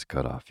flesh he has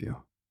cut off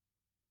you.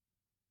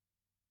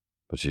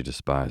 But she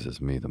despises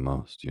me the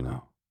most, you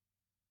know.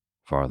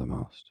 Far the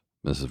most,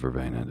 Mrs.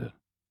 Vervain ended.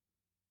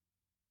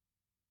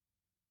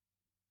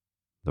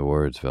 The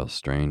words fell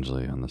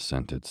strangely on the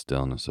scented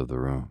stillness of the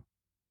room.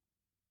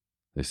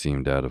 They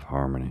seemed out of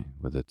harmony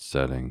with its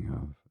setting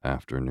of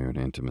afternoon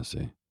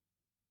intimacy,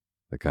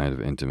 the kind of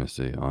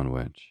intimacy on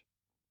which,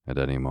 at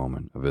any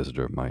moment, a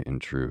visitor might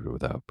intrude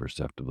without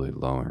perceptibly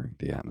lowering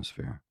the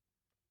atmosphere.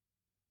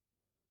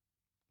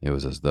 It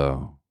was as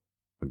though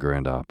a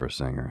grand opera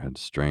singer had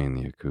strained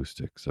the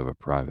acoustics of a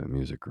private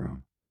music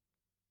room.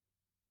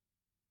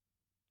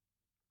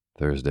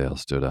 Thursdale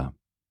stood up,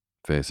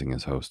 facing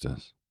his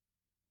hostess.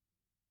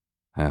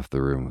 Half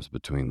the room was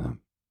between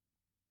them,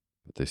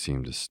 but they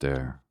seemed to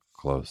stare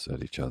close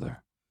at each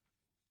other,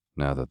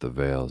 now that the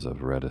veils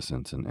of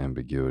reticence and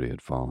ambiguity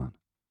had fallen.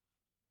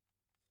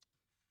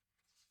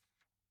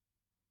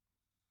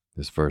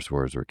 His first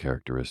words were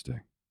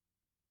characteristic.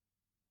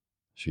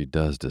 "She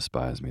does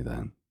despise me,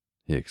 then,"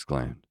 he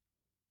exclaimed.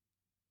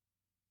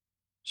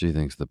 "She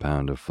thinks the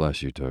pound of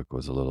flesh you took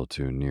was a little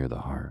too near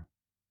the heart."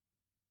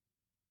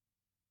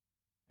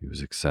 He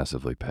was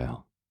excessively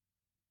pale.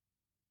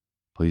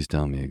 "Please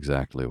tell me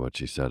exactly what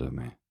she said of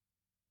me."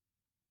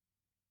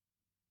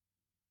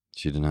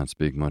 "She did not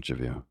speak much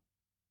of you.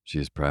 She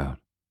is proud.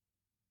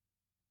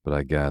 But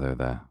I gather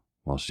that,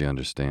 while she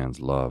understands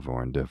love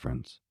or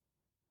indifference,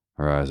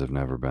 her eyes have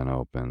never been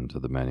open to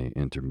the many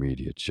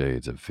intermediate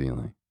shades of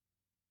feeling.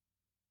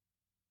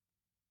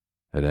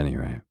 At any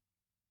rate,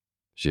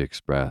 she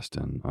expressed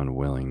an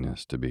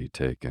unwillingness to be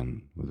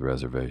taken with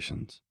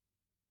reservations.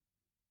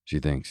 She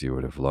thinks you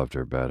would have loved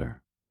her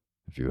better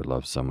if you had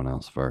loved someone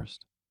else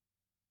first.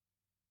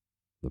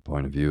 The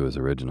point of view is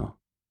original.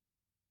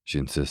 She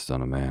insists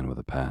on a man with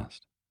a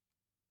past."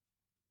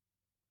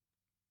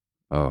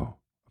 "Oh,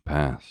 a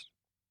past.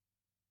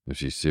 If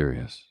she's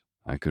serious,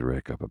 I could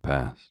rake up a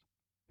past,"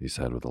 he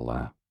said with a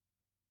laugh.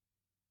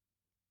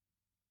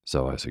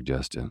 "So I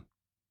suggested.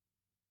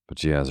 But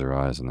she has her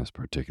eyes on this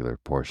particular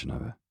portion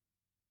of it.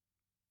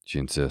 She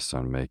insists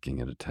on making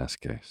it a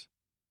test case.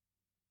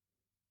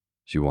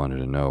 She wanted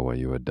to know what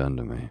you had done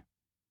to me,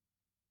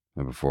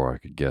 and before I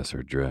could guess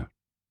her drift,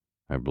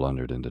 I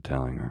blundered into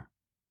telling her."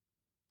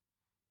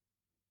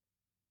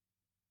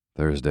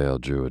 Thursdale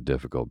drew a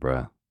difficult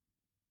breath.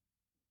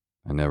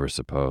 "I never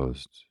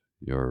supposed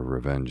your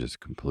revenge is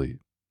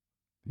complete,"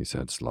 he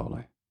said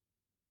slowly.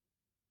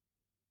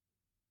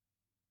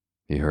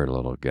 He heard a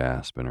little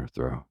gasp in her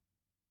throat.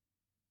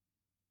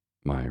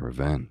 "My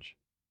revenge?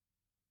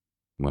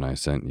 When I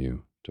sent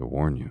you to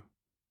warn you,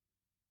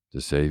 to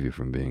save you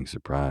from being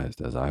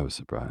surprised as I was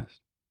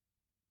surprised."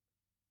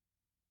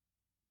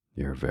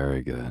 "You're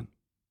very good,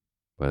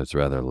 but it's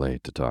rather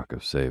late to talk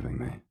of saving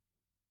me."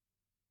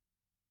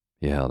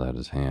 He held out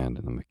his hand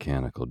in the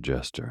mechanical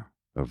gesture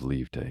of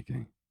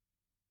leave-taking.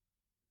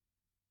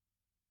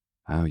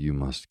 "How you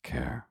must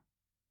care,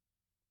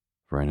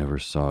 for I never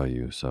saw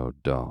you so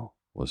dull,"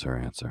 was her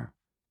answer.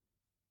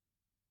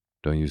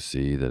 "Don't you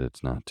see that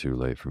it's not too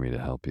late for me to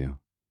help you?"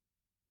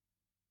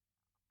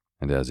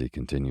 And as he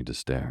continued to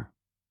stare,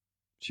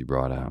 she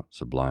brought out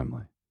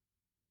sublimely,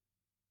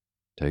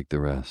 "Take the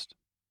rest,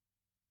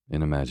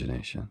 in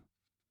imagination.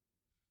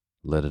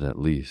 Let it at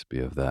least be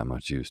of that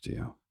much use to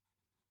you.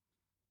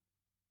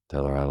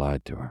 Tell her I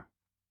lied to her.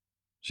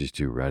 She's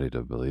too ready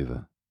to believe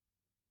it.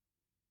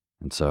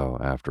 And so,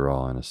 after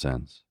all, in a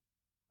sense,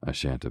 I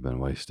shan't have been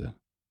wasted."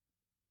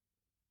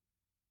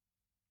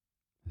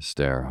 His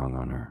stare hung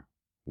on her,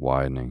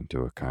 widening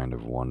to a kind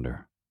of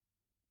wonder.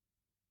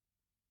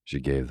 She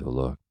gave the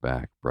look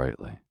back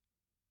brightly,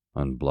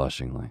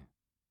 unblushingly,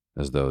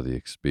 as though the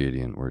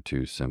expedient were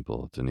too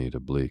simple to need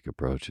oblique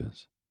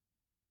approaches.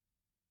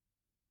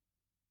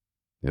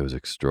 It was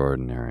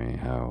extraordinary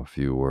how a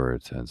few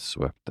words had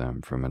swept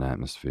them from an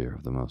atmosphere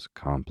of the most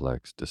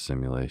complex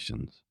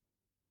dissimulations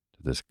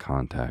to this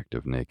contact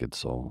of naked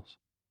souls.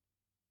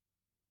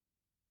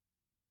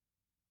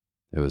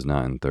 It was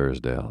not in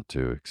Thursdale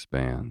to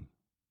expand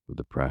with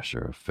the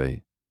pressure of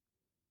fate,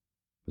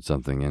 but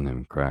something in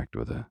him cracked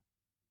with it,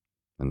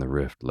 and the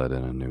rift let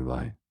in a new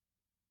light.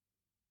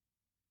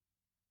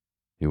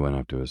 He went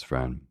up to his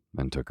friend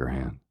and took her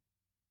hand.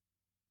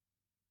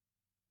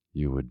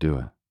 You would do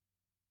it.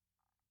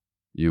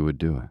 You would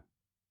do it.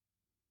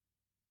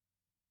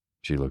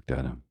 She looked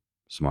at him,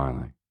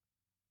 smiling,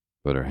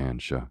 but her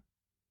hand shook.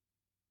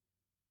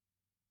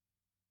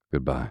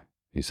 Goodbye,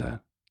 he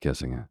said,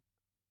 kissing it.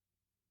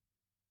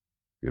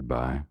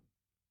 Goodbye.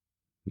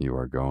 You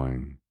are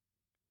going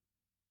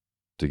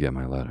to get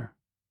my letter.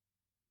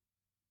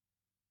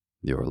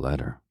 Your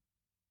letter?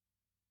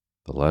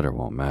 The letter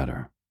won't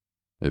matter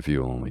if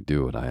you will only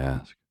do what I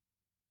ask.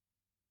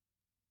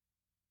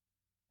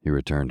 He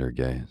returned her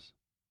gaze.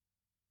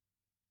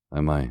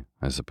 I might,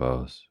 I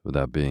suppose,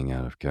 without being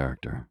out of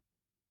character.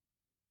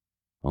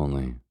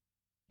 Only,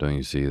 don't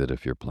you see that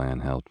if your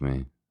plan helped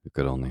me, it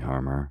could only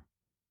harm her?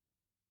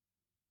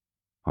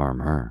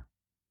 Harm her?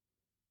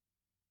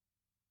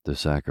 The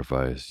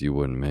sacrifice you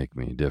wouldn't make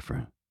me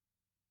different.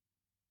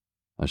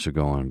 I should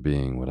go on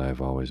being what I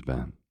have always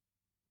been,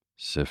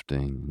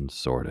 sifting and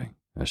sorting,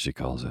 as she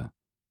calls it.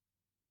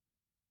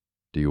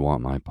 Do you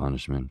want my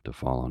punishment to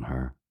fall on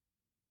her?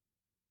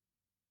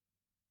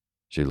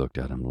 She looked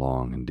at him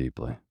long and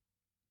deeply.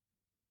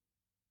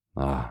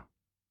 Ah,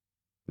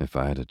 if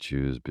I had to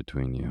choose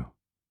between you.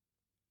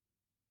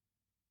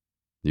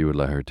 You would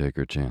let her take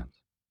her chance.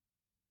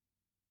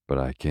 But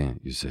I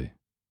can't, you see.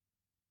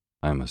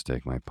 I must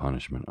take my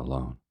punishment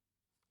alone.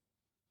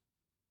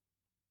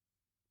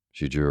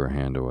 She drew her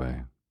hand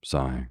away,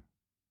 sighing.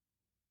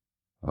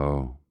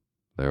 Oh,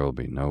 there will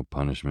be no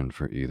punishment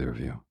for either of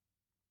you.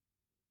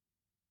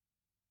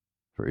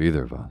 For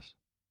either of us.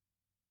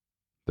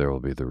 There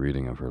will be the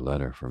reading of her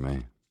letter for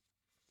me.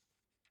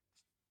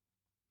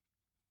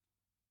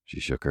 She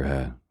shook her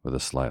head with a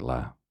slight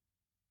laugh.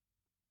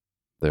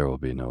 There will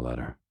be no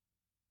letter.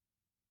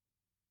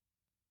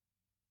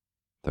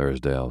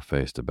 Thursdale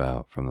faced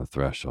about from the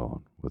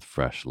threshold with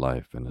fresh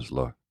life in his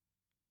look.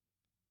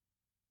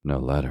 No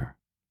letter?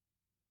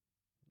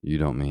 You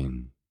don't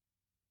mean...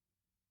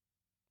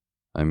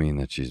 I mean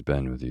that she's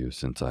been with you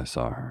since I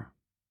saw her.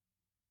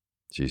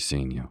 She's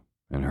seen you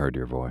and heard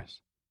your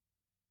voice.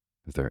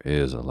 If there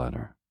is a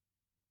letter,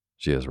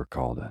 she has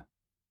recalled it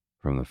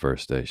from the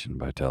first station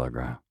by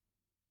telegraph.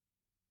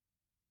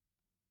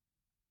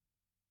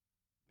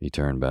 He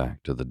turned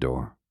back to the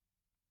door,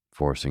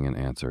 forcing an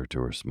answer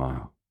to her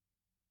smile.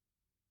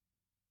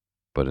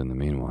 But in the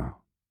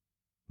meanwhile,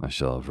 I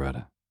shall have read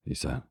it, he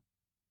said.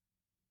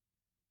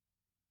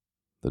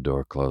 The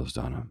door closed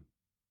on him,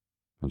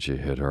 and she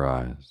hid her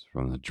eyes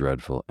from the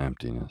dreadful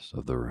emptiness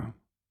of the room.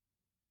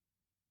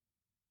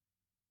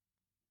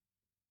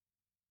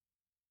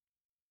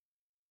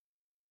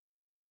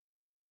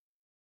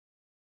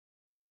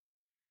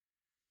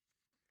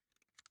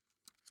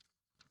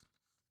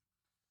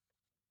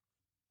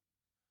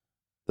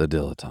 The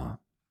Dilettante.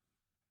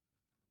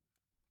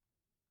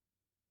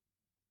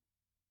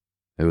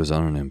 It was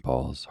on an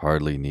impulse,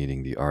 hardly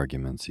needing the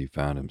arguments he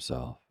found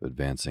himself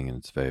advancing in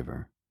its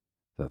favor,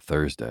 that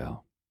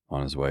Thursdale,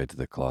 on his way to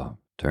the club,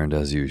 turned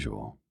as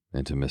usual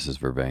into Mrs.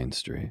 Vervain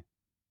Street.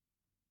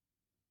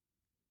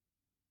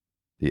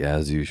 The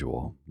as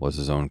usual was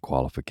his own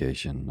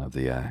qualification of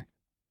the act,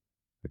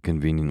 a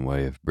convenient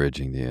way of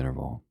bridging the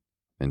interval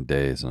in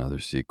days and other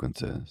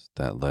sequences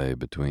that lay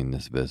between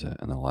this visit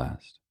and the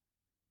last.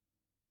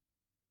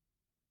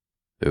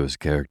 It was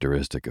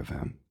characteristic of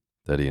him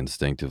that he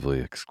instinctively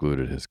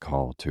excluded his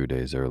call 2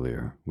 days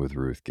earlier with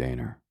Ruth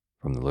Gaynor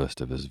from the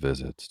list of his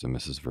visits to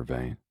Mrs.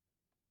 Vervain.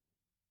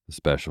 The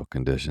special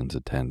conditions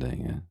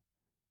attending it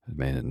had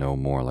made it no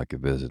more like a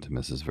visit to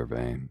Mrs.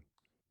 Vervain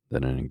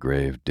than an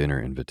engraved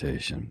dinner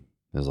invitation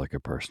is like a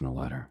personal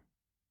letter.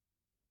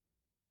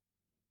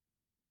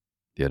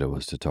 Yet it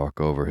was to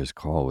talk over his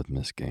call with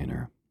Miss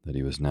Gaynor that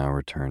he was now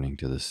returning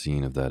to the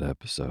scene of that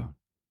episode,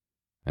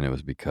 and it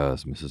was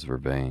because Mrs.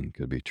 Vervain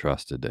could be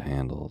trusted to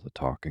handle the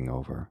talking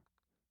over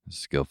as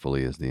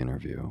skillfully as the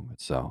interview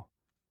itself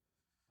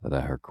that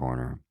at her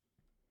corner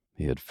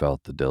he had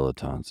felt the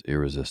dilettante's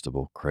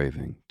irresistible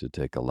craving to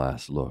take a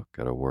last look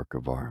at a work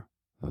of art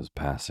that was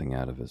passing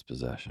out of his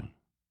possession.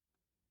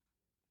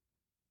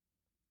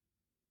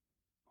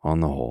 On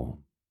the whole,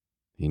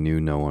 he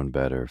knew no one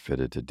better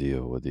fitted to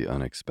deal with the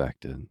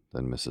unexpected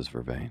than Mrs.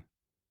 Vervain.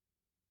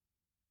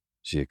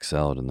 She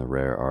excelled in the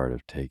rare art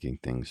of taking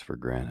things for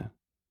granted,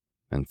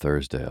 and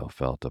Thursdale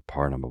felt a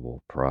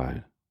pardonable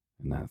pride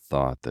in that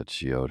thought that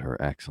she owed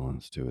her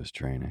excellence to his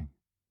training.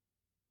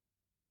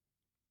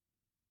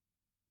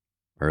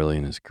 Early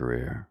in his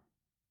career,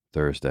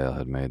 Thursdale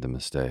had made the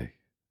mistake,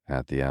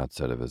 at the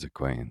outset of his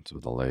acquaintance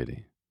with a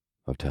lady,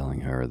 of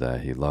telling her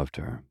that he loved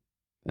her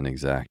and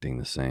exacting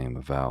the same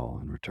avowal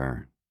in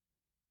return.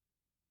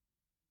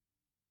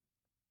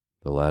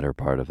 The latter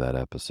part of that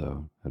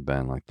episode had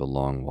been like the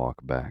long walk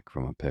back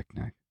from a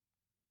picnic,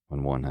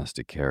 when one has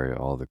to carry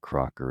all the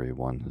crockery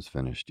one has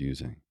finished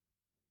using.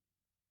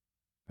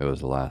 It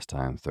was the last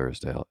time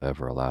Thursdale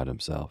ever allowed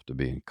himself to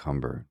be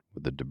encumbered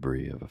with the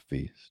debris of a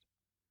feast.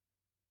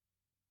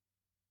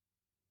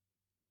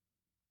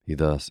 He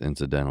thus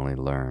incidentally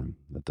learned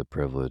that the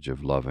privilege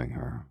of loving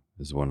her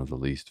is one of the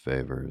least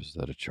favors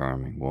that a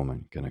charming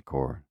woman can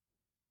accord,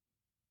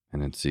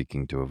 and in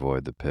seeking to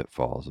avoid the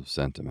pitfalls of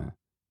sentiment,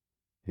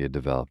 He had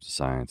developed a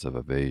science of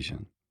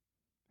evasion,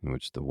 in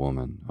which the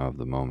woman of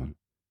the moment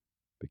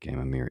became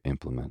a mere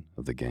implement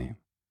of the game.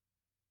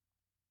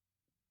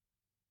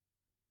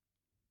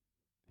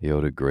 He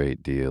owed a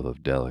great deal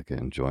of delicate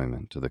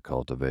enjoyment to the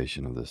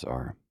cultivation of this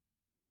art.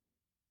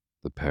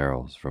 The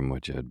perils from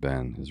which it had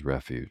been his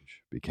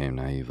refuge became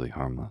naively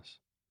harmless.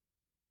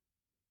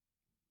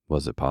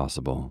 Was it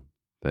possible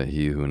that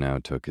he who now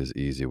took his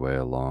easy way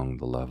along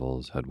the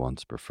levels had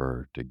once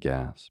preferred to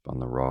gasp on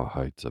the raw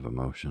heights of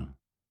emotion?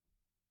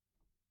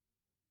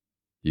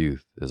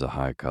 Youth is a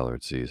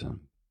high-colored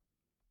season,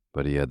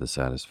 but he had the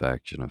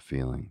satisfaction of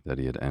feeling that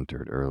he had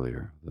entered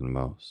earlier than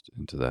most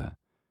into that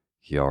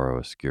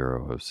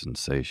chiaroscuro of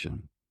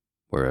sensation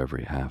where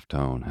every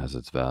half-tone has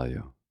its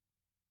value.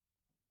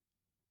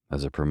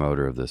 As a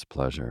promoter of this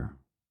pleasure,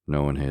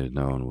 no one he had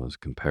known was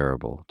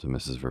comparable to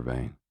Mrs.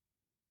 Vervain.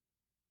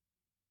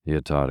 He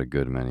had taught a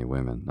good many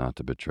women not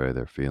to betray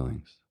their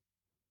feelings,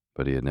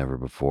 but he had never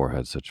before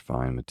had such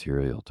fine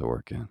material to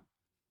work in.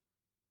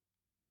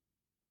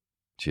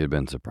 She had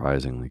been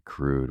surprisingly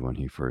crude when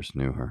he first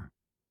knew her,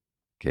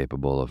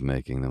 capable of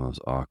making the most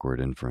awkward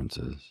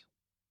inferences,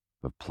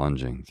 of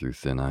plunging through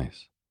thin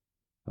ice,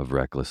 of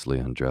recklessly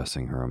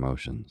undressing her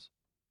emotions.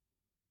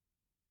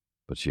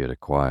 But she had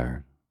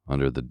acquired,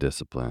 under the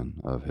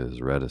discipline of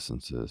his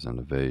reticences and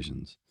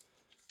evasions,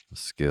 a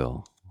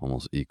skill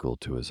almost equal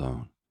to his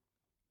own,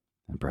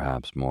 and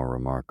perhaps more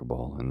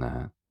remarkable in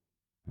that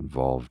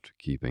involved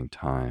keeping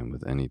time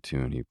with any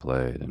tune he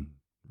played and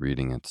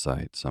reading at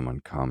sight some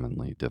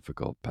uncommonly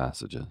difficult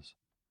passages.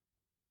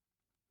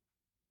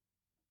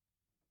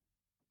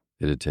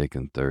 It had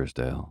taken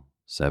Thursdale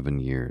 7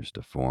 years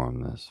to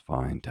form this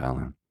fine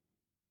talent,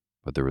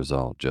 but the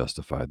result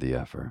justified the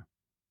effort.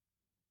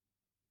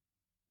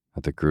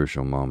 At the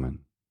crucial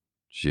moment,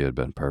 she had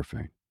been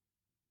perfect.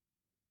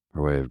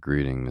 Her way of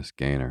greeting Miss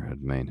Gaynor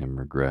had made him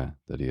regret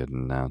that he had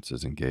announced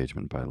his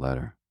engagement by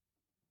letter.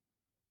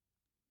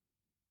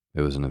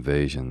 It was an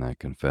evasion that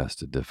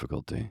confessed a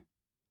difficulty,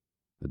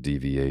 a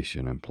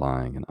deviation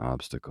implying an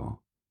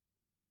obstacle,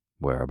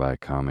 where by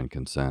common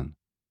consent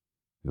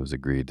it was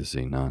agreed to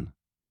see none.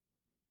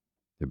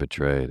 It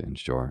betrayed, in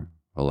short,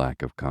 a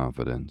lack of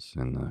confidence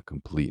in the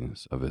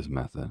completeness of his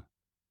method.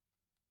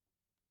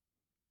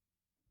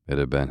 It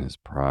had been his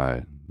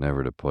pride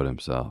never to put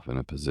himself in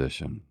a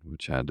position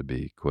which had to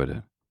be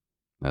quitted,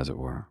 as it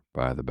were,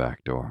 by the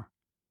back door.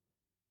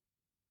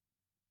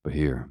 But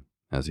here,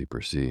 as he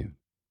perceived,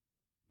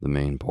 the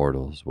main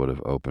portals would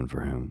have opened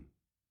for him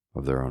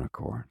of their own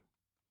accord.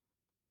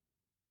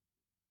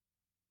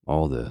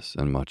 All this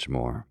and much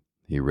more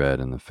he read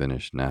in the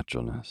finished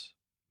naturalness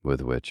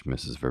with which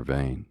Mrs.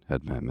 Vervain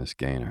had met Miss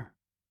Gaynor.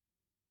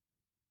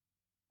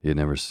 He had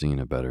never seen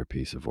a better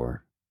piece of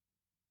work.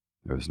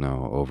 There was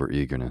no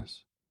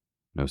over-eagerness,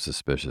 no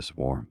suspicious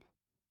warmth.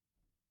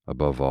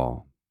 Above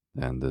all,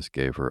 and this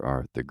gave her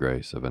art the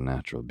grace of a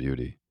natural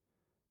beauty,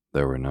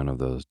 there were none of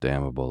those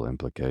damnable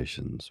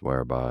implications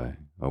whereby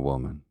a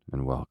woman,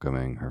 in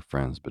welcoming her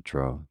friend's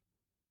betrothed,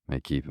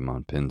 may keep him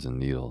on pins and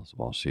needles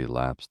while she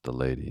laps the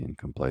lady in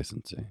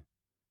complacency.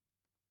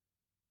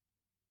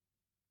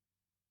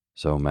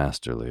 So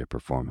masterly a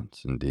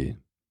performance, indeed,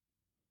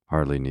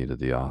 hardly needed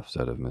the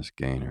offset of Miss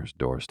Gaynor's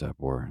doorstep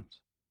words.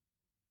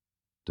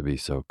 To be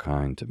so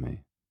kind to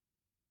me,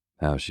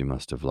 how she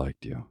must have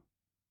liked you.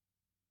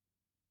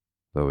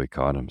 Though he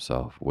caught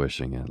himself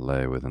wishing it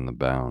lay within the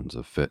bounds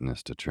of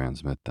fitness to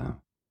transmit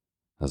them,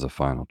 as a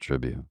final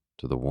tribute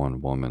to the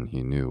one woman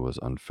he knew was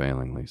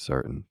unfailingly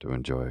certain to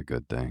enjoy a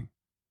good thing.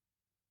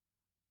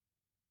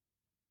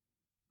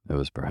 It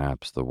was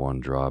perhaps the one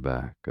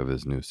drawback of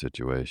his new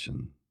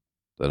situation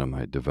that it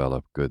might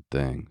develop good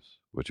things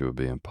which it would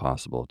be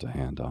impossible to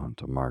hand on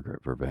to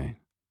Margaret Vervain.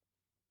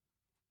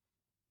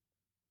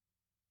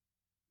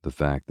 The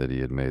fact that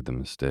he had made the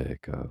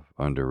mistake of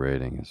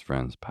underrating his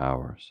friend's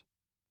powers,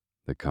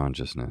 the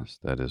consciousness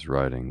that his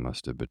writing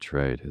must have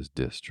betrayed his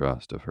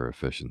distrust of her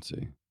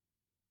efficiency,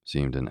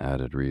 seemed an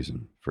added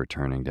reason for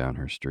turning down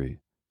her street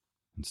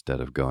instead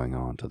of going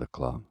on to the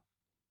club.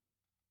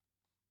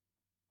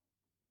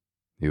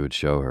 He would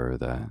show her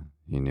that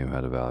he knew how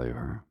to value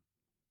her.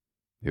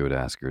 He would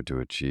ask her to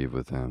achieve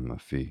with him a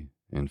feat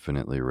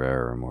infinitely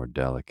rarer and more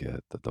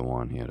delicate than the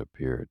one he had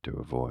appeared to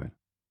avoid.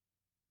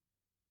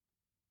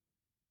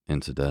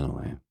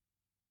 Incidentally,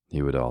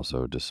 he would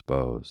also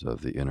dispose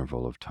of the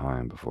interval of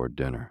time before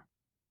dinner,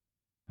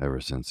 ever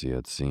since he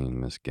had seen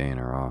Miss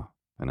Gaynor off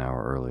an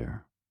hour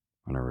earlier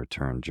on her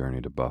return journey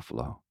to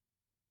Buffalo.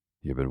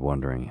 He had been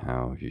wondering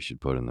how he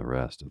should put in the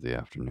rest of the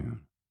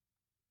afternoon.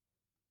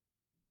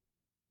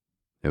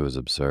 It was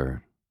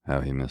absurd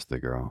how he missed the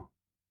girl.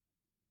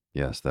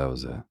 Yes, that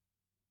was it.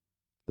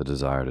 The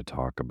desire to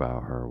talk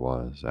about her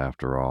was,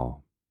 after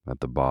all, at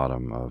the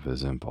bottom of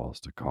his impulse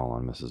to call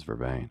on Mrs.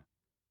 Vervain.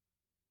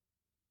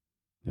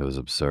 It was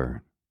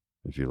absurd,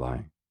 if you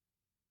like,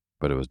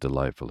 but it was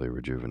delightfully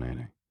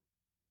rejuvenating.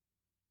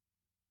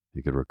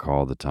 He could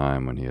recall the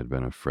time when he had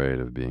been afraid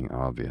of being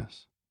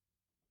obvious.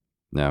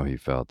 Now he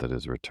felt that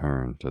his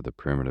return to the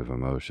primitive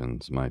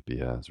emotions might be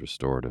as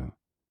restorative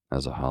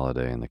as a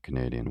holiday in the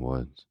Canadian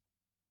woods.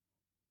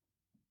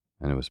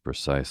 And it was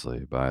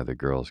precisely by the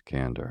girl's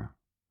candor,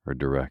 her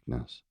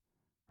directness,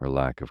 her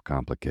lack of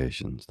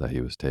complications that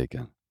he was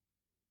taken.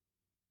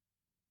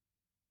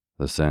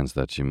 The sense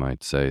that she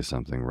might say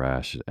something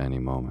rash at any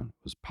moment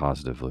was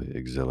positively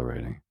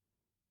exhilarating.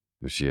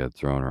 If she had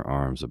thrown her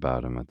arms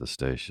about him at the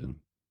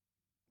station,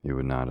 he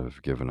would not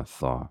have given a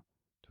thought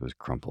to his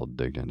crumpled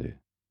dignity.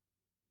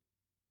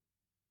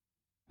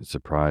 It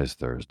surprised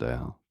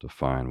Thursdale to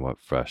find what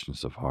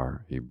freshness of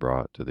heart he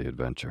brought to the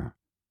adventure,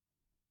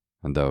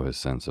 and though his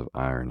sense of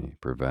irony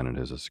prevented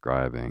his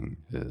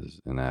ascribing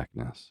his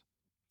inactness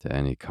to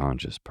any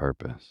conscious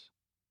purpose,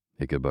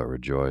 he could but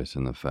rejoice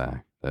in the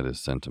fact that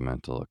his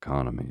sentimental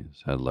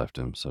economies had left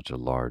him such a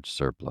large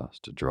surplus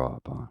to draw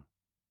upon.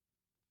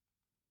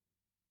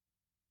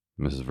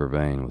 Mrs.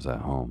 Vervain was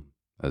at home,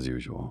 as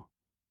usual.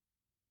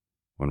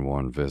 When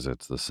one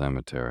visits the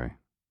cemetery,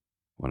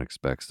 one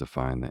expects to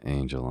find the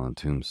angel on the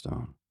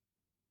tombstone,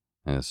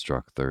 and it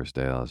struck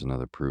Thursdale as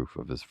another proof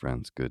of his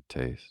friend's good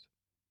taste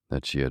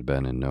that she had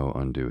been in no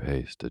undue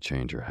haste to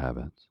change her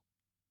habits.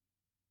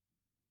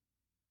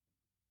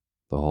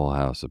 The whole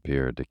house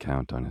appeared to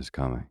count on his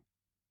coming.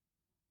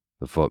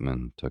 The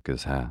footman took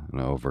his hat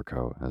and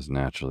overcoat as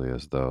naturally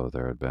as though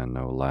there had been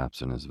no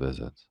lapse in his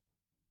visits,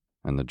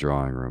 and the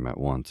drawing room at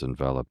once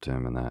enveloped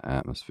him in that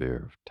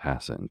atmosphere of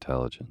tacit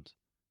intelligence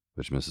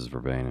which Mrs.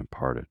 Vervain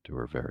imparted to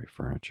her very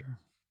furniture.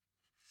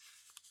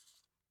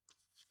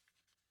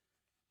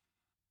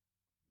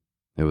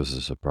 It was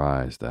a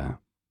surprise that,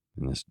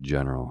 in this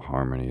general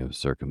harmony of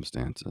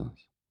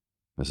circumstances,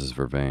 Mrs.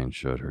 Vervain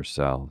should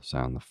herself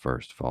sound the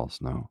first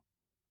false note.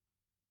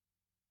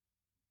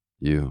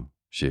 "You,"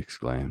 she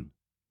exclaimed,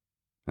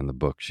 and the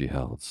book she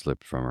held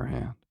slipped from her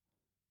hand.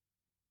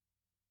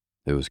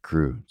 It was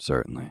crude,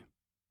 certainly,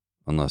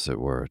 unless it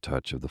were a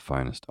touch of the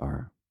finest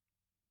art.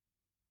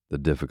 The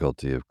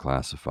difficulty of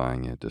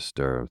classifying it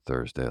disturbed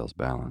Thursdale's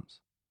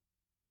balance.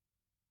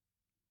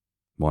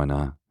 "Why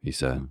not?" he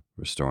said,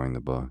 restoring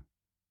the book.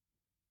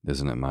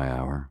 "Isn't it my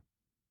hour?"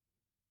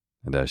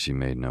 And as she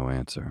made no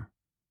answer,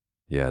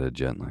 he added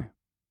gently,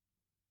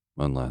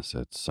 "Unless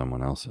it's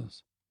someone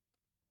else's."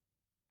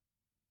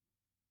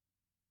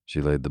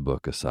 She laid the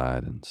book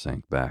aside and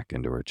sank back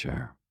into her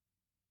chair.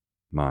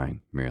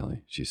 "Mine,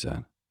 merely," she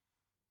said.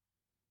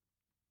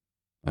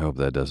 "I hope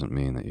that doesn't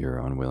mean that you're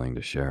unwilling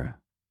to share it."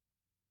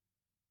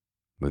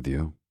 "With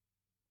you?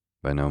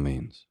 By no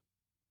means.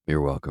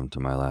 You're welcome to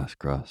my last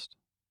crust."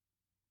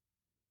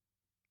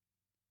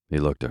 He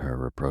looked at her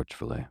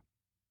reproachfully.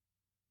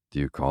 "Do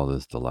you call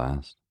this the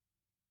last?"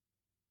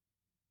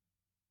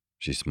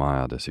 She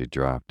smiled as he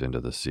dropped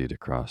into the seat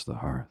across the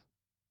hearth.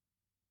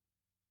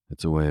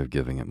 "It's a way of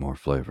giving it more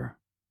flavor."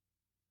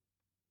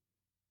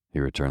 He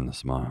returned the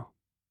smile.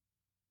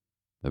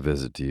 "A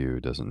visit to you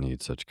doesn't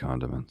need such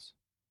condiments."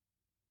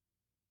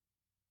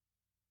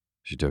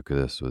 She took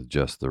this with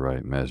just the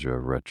right measure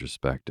of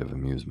retrospective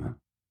amusement.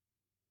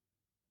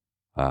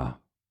 "Ah,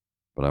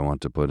 but I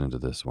want to put into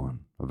this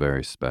one a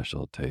very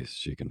special taste,"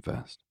 she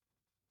confessed.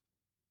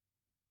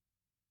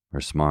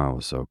 Her smile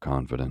was so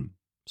confident,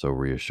 so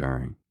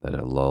reassuring, that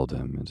it lulled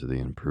him into the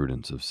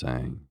imprudence of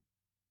saying,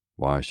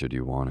 "Why should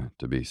you want it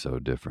to be so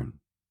different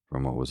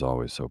from what was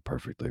always so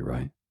perfectly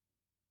right?"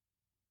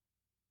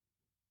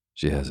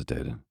 She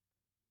hesitated.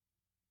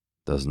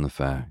 "Doesn't the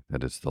fact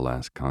that it's the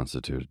last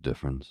constitute a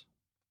difference?"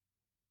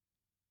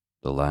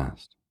 "The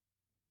last?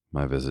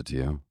 My visit to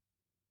you?"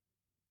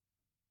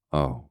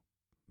 "Oh,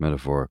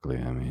 metaphorically,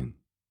 I mean.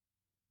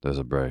 There's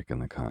a break in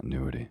the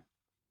continuity."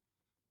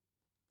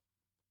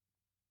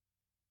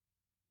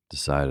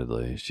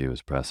 Decidedly, she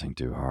was pressing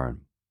too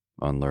hard,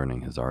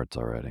 unlearning his arts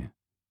already.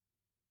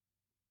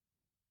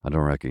 "I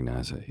don't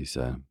recognize it," he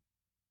said.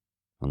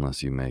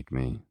 "Unless you make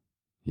me,"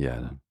 he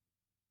added,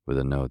 with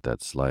a note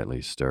that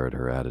slightly stirred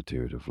her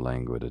attitude of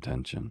languid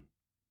attention.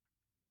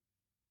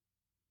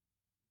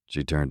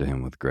 She turned to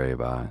him with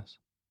grave eyes.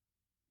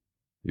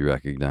 "You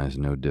recognize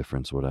no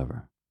difference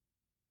whatever?"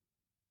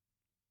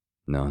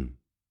 "None,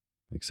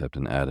 except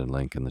an added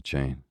link in the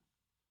chain."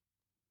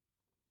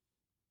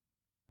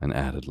 "An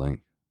added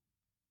link?"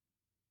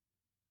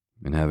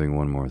 "In having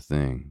one more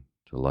thing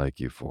to like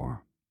you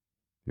for.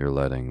 You're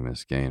letting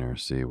Miss Gaynor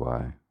see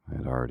why I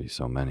had already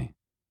so many."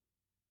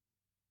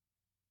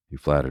 He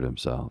flattered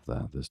himself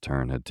that this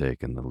turn had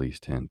taken the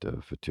least hint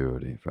of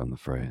fatuity from the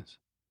phrase.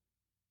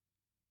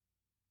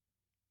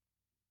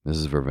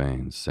 Mrs.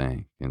 Vervain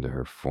sank into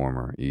her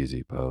former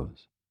easy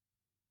pose.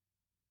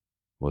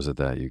 "Was it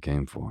that you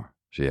came for?"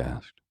 she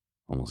asked,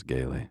 almost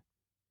gaily.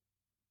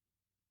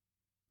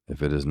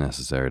 "If it is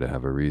necessary to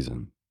have a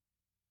reason,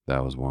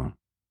 that was one."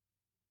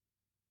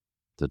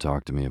 "To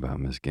talk to me about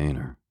Miss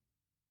Gaynor."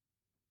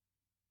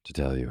 "To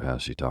tell you how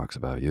she talks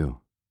about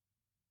you."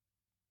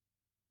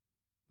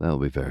 "That'll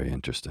be very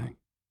interesting,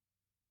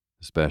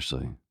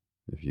 especially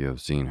if you have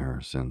seen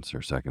her since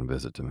her second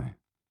visit to me."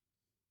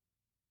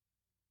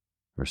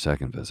 "Her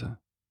second visit?"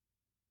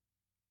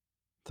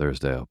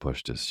 Thursdale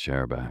pushed his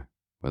chair back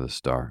with a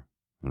start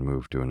and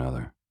moved to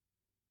another.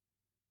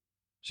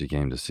 "She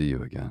came to see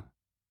you again."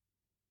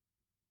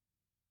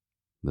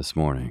 This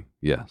morning,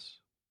 yes,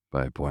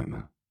 by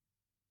appointment.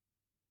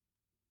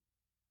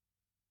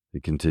 He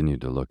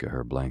continued to look at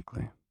her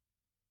blankly.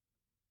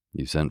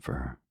 You sent for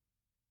her.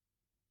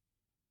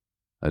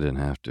 I didn't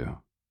have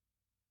to.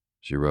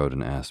 She wrote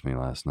and asked me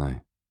last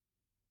night,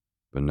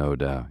 but no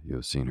doubt you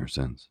have seen her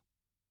since.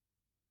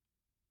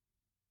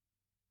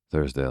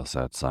 Thursdale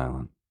sat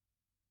silent.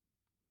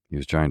 He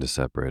was trying to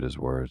separate his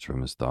words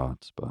from his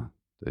thoughts, but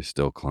they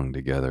still clung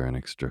together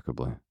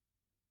inextricably.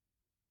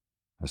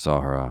 I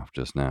saw her off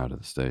just now to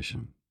the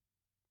station.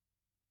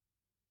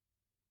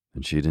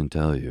 And she didn't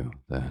tell you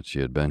that she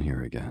had been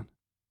here again.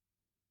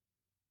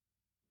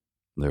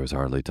 There was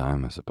hardly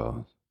time, I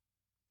suppose.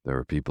 There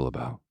were people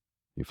about,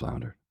 he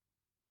floundered.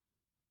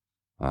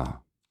 Ah,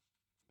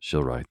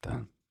 she'll write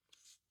then.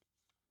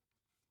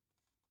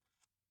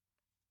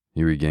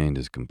 He regained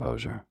his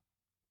composure.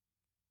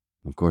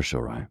 Of course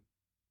she'll write.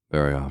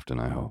 Very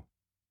often, I hope.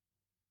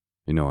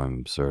 You know I'm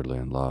absurdly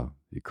in love,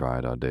 he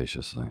cried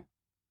audaciously.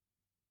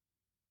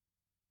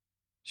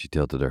 She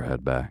tilted her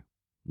head back,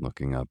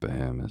 looking up at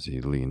him as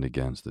he leaned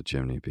against the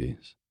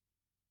chimney-piece.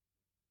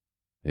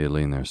 He had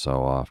leaned there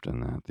so often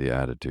that the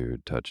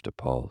attitude touched a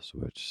pulse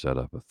which set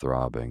up a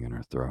throbbing in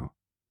her throat.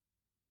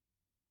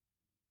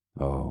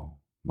 Oh,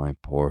 my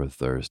poor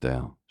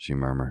Thursdale, she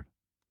murmured.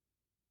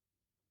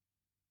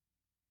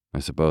 I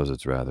suppose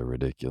it's rather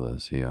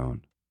ridiculous, he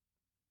owned.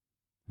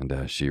 And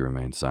as she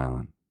remained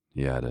silent,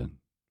 he added,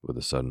 with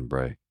a sudden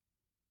break,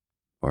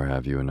 or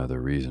have you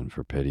another reason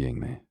for pitying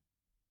me?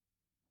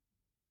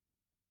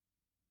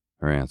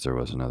 Her answer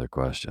was another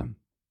question.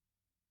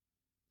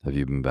 Have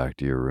you been back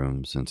to your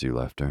room since you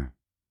left her?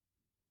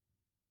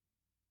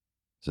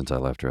 Since I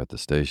left her at the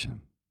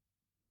station.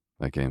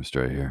 I came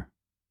straight here.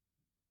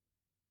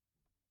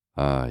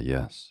 Ah,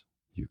 yes,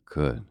 you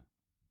could.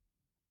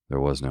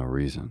 There was no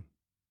reason.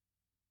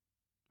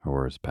 Her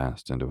words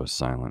passed into a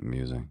silent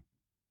musing.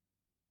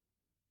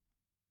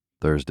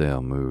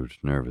 Thursdale moved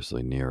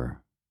nervously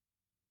nearer.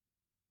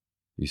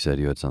 You said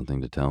you had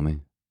something to tell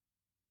me?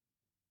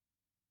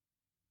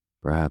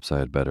 Perhaps I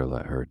had better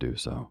let her do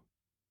so.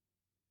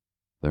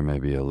 There may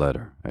be a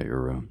letter at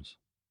your rooms.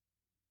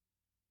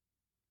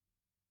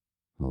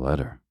 A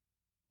letter?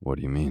 What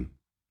do you mean?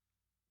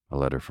 A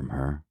letter from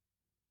her?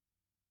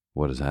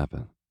 What has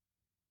happened?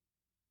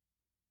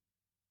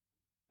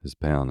 His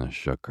paleness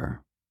shook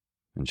her,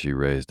 and she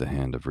raised a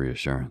hand of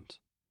reassurance.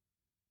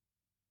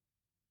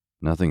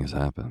 Nothing has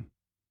happened.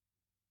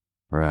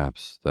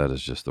 Perhaps that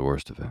is just the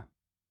worst of it.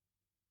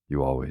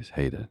 You always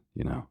hate it,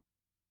 you know,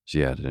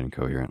 she added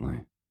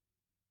incoherently.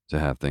 To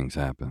have things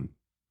happen,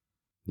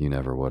 you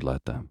never would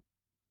let them.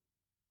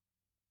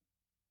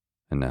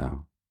 And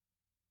now?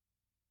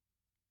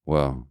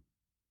 Well,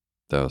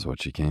 that was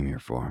what she came here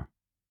for.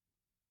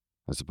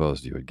 I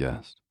supposed you had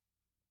guessed.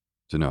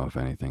 To know if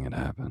anything had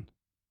happened.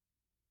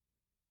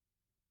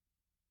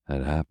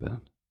 Had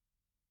happened?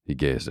 He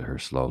gazed at her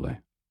slowly.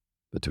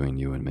 Between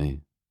you and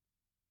me,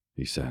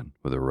 he said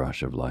with a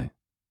rush of light.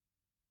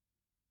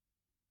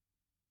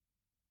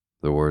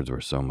 The words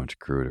were so much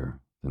cruder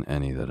than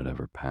any that had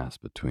ever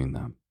passed between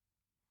them.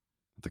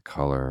 The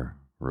color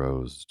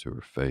rose to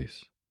her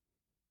face,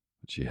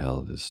 but she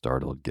held his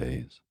startled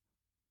gaze.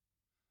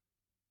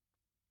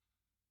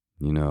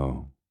 You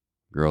know,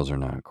 girls are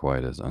not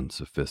quite as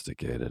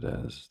unsophisticated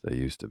as they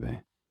used to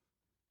be.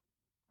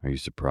 Are you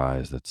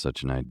surprised that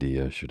such an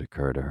idea should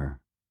occur to her?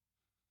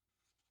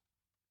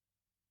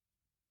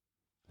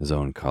 His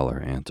own color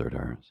answered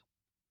hers.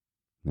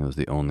 It was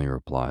the only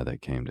reply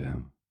that came to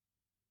him.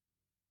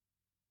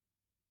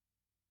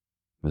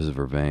 Mrs.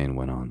 Vervain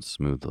went on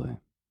smoothly.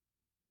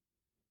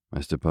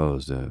 I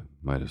supposed it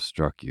might have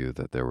struck you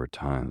that there were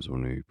times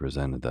when we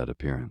presented that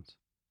appearance.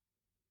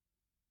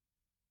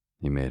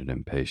 He made an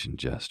impatient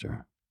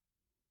gesture.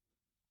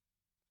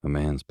 A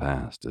man's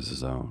past is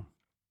his own.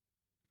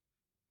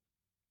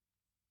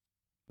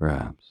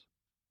 Perhaps.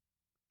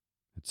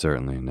 It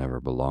certainly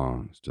never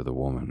belongs to the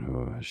woman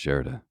who has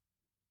shared it,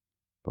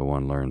 but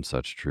one learns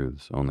such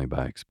truths only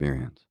by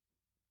experience,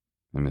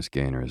 and Miss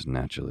Gaynor is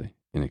naturally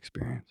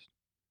inexperienced.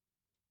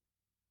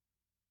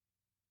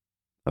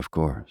 Of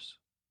course,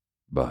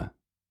 but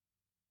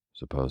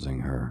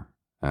supposing her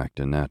act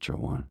a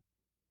natural one,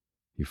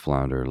 he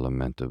floundered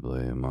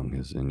lamentably among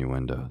his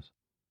innuendos.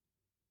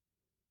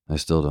 I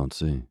still don't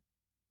see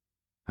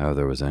how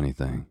there was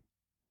anything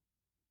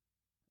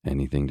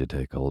to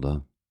take hold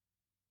of.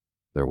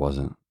 There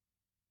wasn't.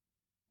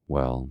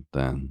 Well,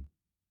 then,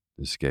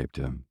 escaped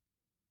him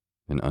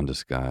in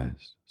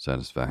undisguised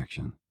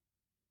satisfaction.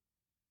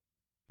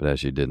 But as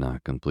she did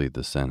not complete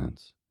the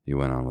sentence, he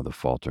went on with a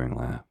faltering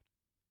laugh.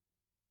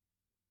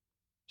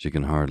 She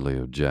can hardly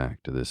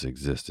object to this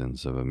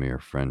existence of a mere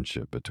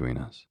friendship between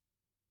us.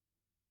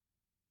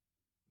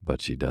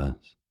 But she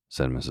does,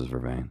 said Mrs.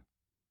 Vervain.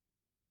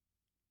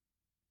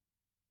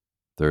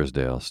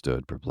 Thursdale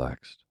stood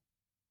perplexed.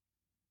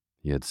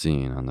 He had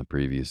seen on the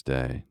previous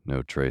day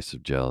no trace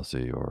of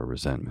jealousy or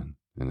resentment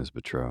in his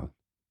betrothed.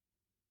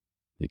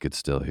 He could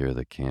still hear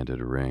the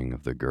candid ring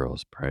of the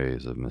girl's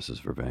praise of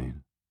Mrs.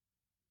 Vervain.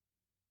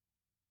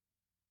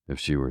 If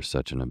she were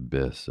such an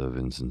abyss of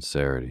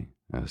insincerity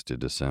as to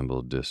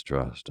dissemble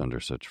distrust under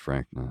such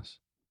frankness,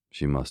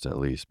 she must at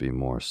least be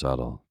more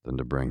subtle than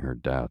to bring her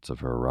doubts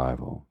of her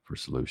rival for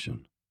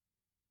solution.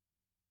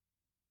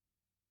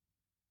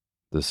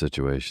 The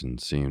situation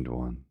seemed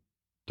one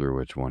through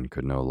which one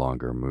could no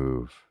longer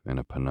move in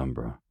a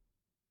penumbra,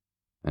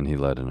 and he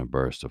let in a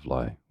burst of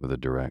light with a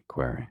direct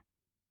query.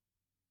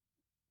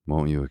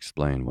 "Won't you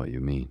explain what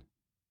you mean?"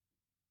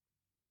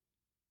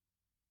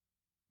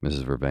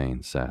 Mrs.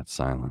 Vervain sat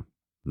silent,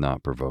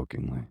 not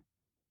provokingly,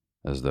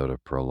 as though to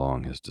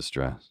prolong his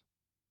distress,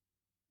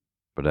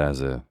 but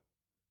as if,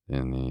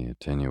 in the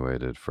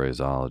attenuated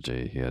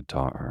phraseology he had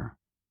taught her,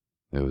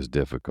 it was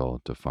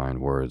difficult to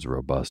find words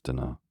robust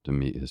enough to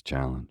meet his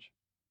challenge.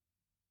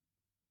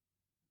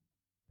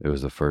 It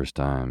was the first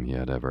time he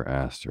had ever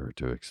asked her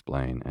to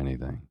explain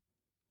anything,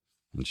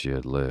 and she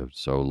had lived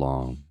so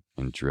long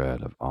in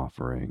dread of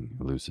offering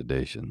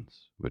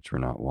elucidations which were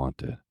not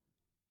wanted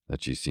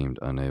that she seemed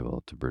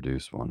unable to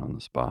produce one on the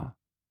spot.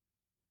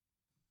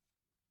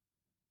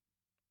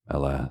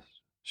 At last,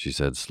 she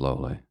said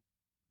slowly,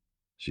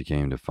 "She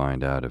came to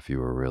find out if you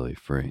were really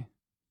free."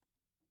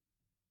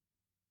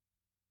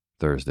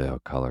 Thursdale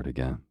colored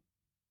again.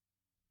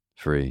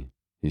 "Free?"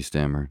 he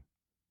stammered,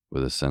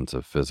 with a sense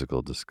of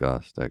physical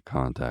disgust at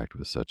contact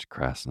with such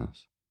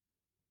crassness.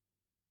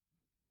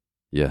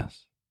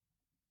 "Yes,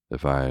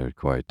 if I had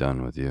quite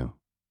done with you."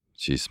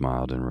 She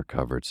smiled in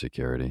recovered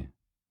security.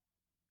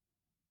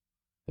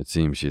 "It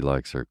seems she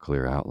likes her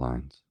clear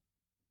outlines.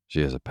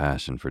 She has a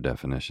passion for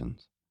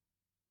definitions."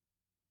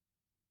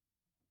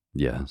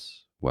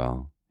 "Yes,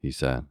 well," he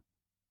said,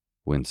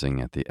 wincing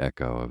at the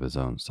echo of his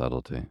own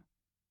subtlety.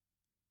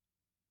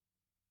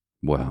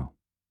 "Well,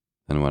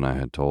 and when I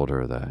had told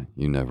her that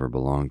you never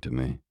belonged to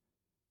me,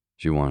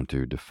 she wanted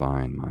to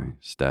define my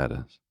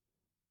status,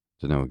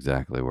 to know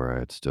exactly where I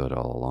had stood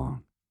all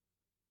along."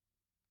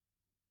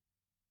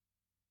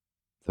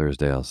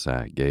 Thursdale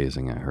sat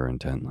gazing at her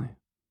intently.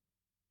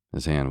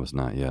 His hand was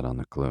not yet on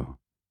the clue.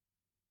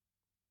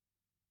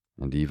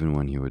 And even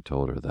when you had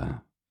told her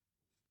that,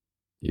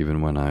 even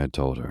when I had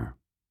told her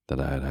that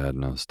I had had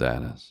no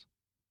status,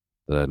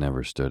 that I had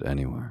never stood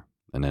anywhere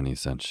in any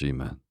sense she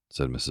meant,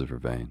 said Mrs.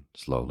 Vervain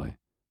slowly,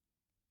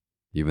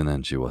 even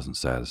then she wasn't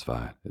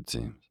satisfied, it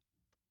seems.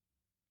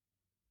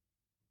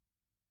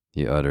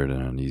 He uttered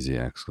an uneasy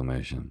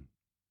exclamation.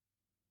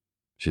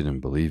 "She didn't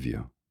believe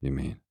you, you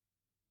mean?"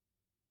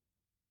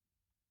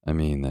 "I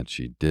mean that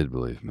she did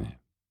believe me,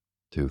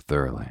 too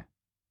thoroughly."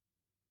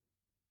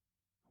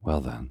 "Well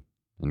then,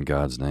 in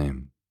God's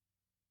name,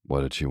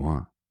 what did she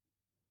want?"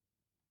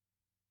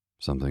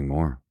 "Something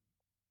more."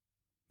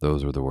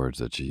 Those were the words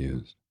that she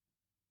used.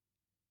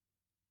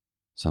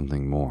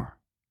 "Something more.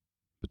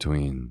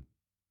 Between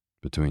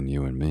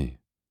you and me.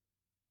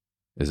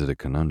 Is it a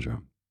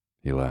conundrum?"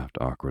 He laughed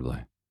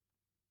awkwardly.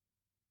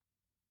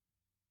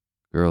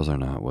 "Girls are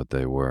not what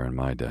they were in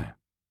my day.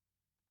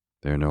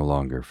 They are no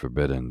longer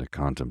forbidden to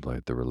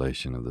contemplate the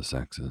relation of the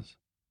sexes."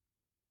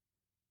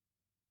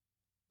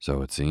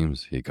 "So it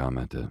seems," he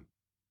commented.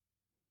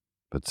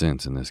 "But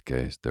since in this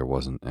case there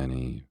wasn't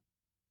any—"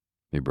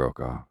 He broke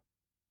off,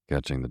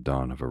 catching the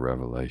dawn of a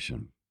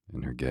revelation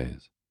in her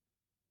gaze.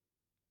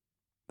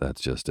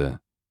 "That's just it.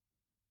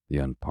 The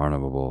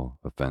unpardonable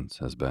offense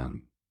has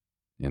been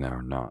in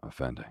our not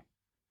offending."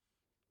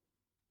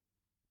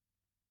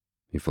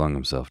 He flung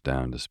himself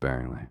down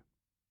despairingly.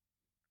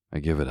 "I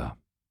give it up.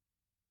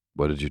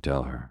 What did you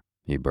tell her?"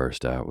 He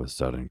burst out with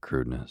sudden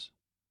crudeness.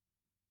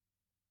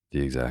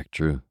 "The exact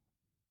truth.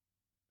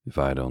 If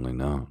I had only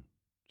known,"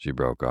 she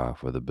broke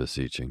off with a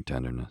beseeching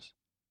tenderness.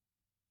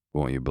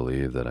 "Won't you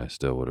believe that I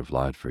still would have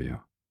lied for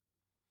you?"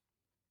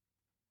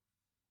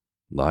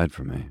 "Lied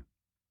for me?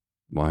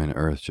 Why on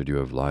earth should you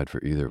have lied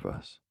for either of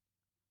us?"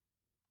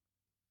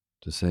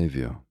 "To save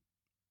you.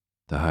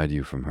 To hide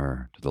you from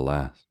her to the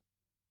last,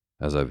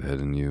 as I've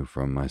hidden you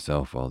from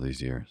myself all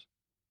these years."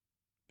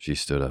 She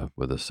stood up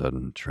with a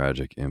sudden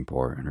tragic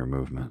import in her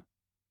movement.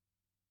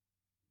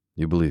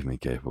 "You believe me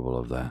capable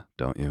of that,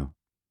 don't you?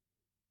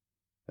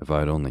 If I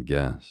had only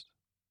guessed.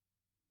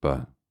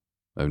 But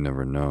I've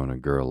never known a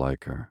girl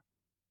like her.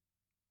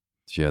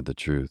 She had the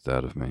truth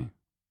out of me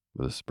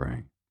with a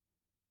spring.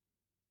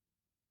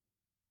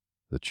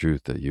 The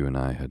truth that you and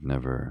I had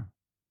never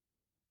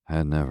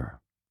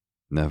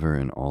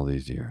in all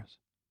these years.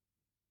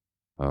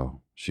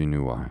 Oh, she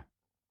knew why.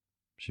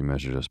 She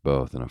measured us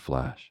both in a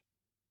flash.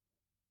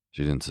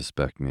 She didn't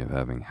suspect me of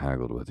having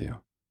haggled with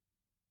you."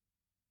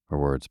 Her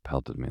words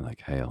pelted me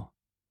like hail.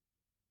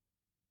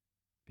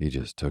 "He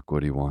just took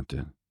what he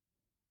wanted,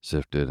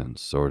 sifted and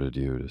sorted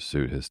you to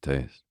suit his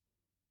taste,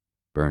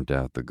 burnt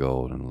out the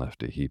gold and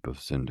left a heap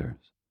of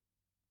cinders.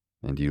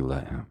 And you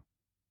let him.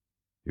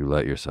 You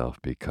let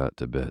yourself be cut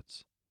to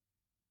bits."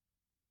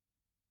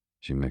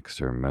 She mixed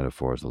her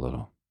metaphors a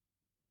little.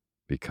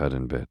 Be cut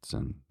in bits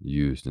and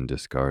used and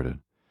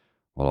discarded,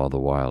 while all the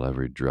while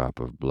every drop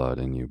of blood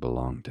in you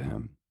belonged to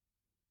him.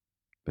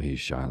 But he's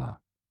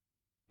Shylock,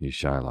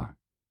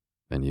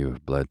 and you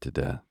have bled to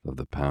death of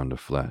the pound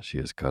of flesh he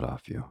has cut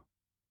off you.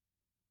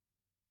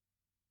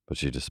 But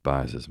she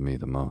despises me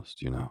the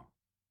most, you know.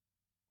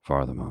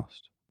 Far the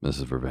most,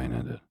 Mrs. Vervain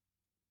ended.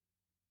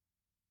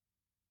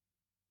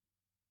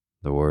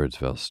 The words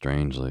fell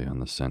strangely on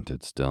the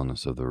scented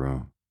stillness of the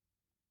room.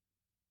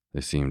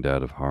 They seemed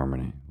out of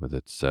harmony with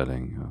its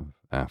setting of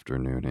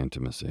afternoon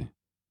intimacy,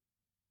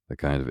 the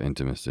kind of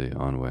intimacy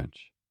on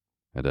which,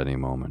 at any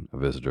moment, a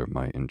visitor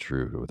might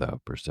intrude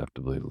without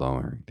perceptibly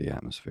lowering the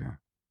atmosphere.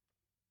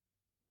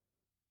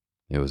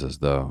 It was as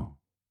though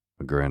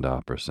a grand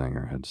opera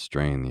singer had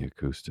strained the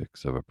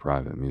acoustics of a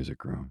private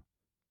music room.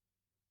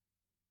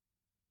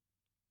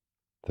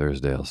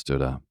 Thursdale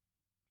stood up,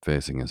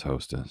 facing his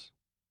hostess.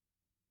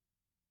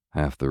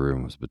 Half the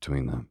room was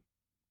between them,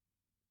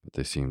 but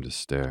they seemed to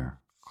stare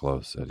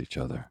close at each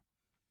other,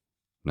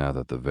 now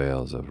that the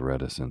veils of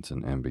reticence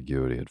and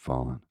ambiguity had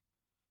fallen.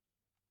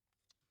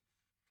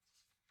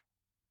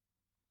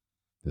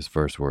 His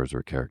first words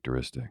were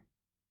characteristic.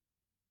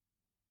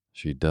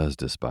 "She does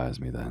despise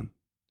me, then,"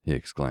 he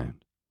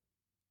exclaimed.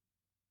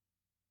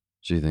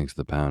 "She thinks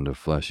the pound of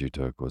flesh you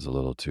took was a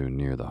little too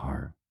near the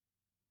heart."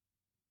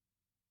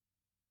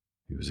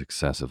 He was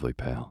excessively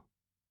pale.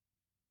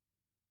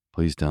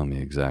 "Please tell me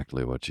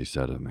exactly what she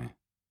said of me."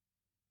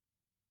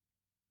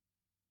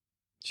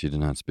 "She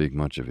did not speak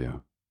much of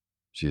you.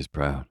 She is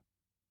proud.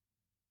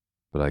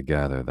 But I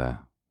gather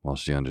that, while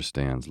she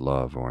understands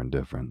love or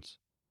indifference,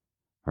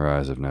 her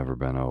eyes have never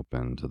been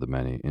open to the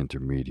many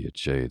intermediate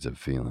shades of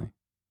feeling.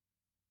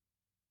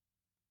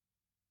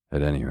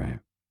 At any rate,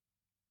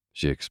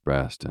 she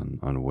expressed an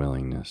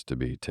unwillingness to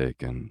be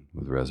taken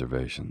with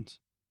reservations.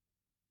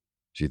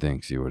 She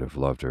thinks you would have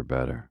loved her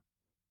better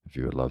if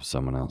you had loved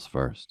someone else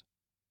first.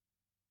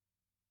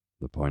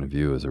 The point of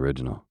view is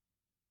original.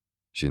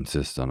 She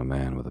insists on a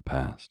man with a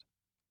past."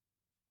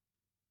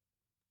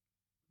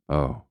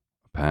 "Oh,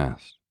 a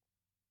past.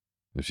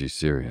 If she's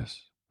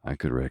serious, I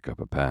could rake up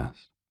a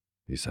past,"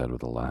 he said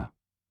with a laugh.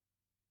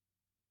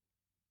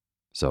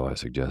 "So I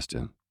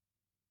suggested.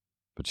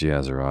 But she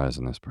has her eyes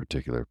on this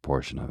particular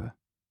portion of it.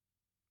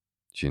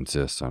 She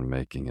insists on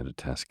making it a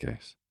test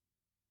case.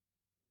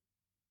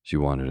 She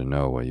wanted to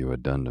know what you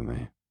had done to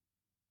me,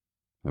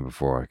 and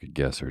before I could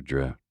guess her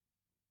drift,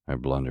 I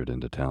blundered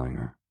into telling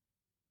her."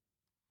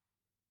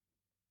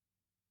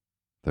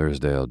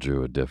 Thursdale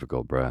drew a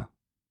difficult breath.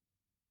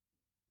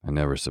 "I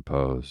never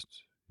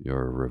supposed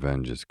your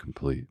revenge is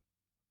complete,"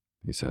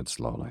 he said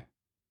slowly.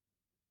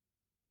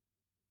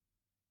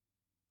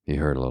 He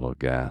heard a little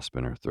gasp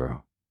in her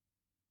throat.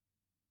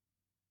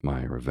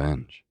 "My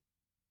revenge?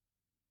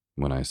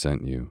 When I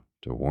sent you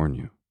to warn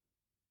you,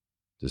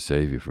 to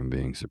save you from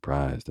being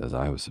surprised as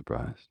I was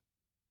surprised."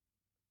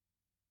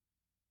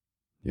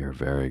 "You're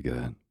very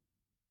good,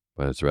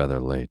 but it's rather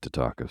late to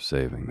talk of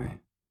saving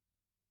me."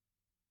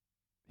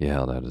 He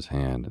held out his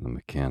hand in the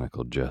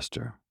mechanical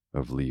gesture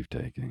of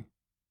leave-taking.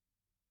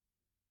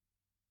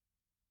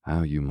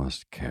 "How you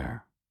must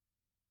care,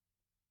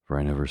 for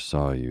I never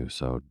saw you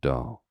so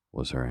dull,"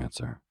 was her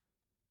answer.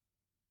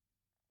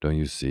 "Don't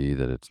you see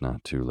that it's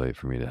not too late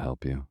for me to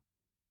help you?"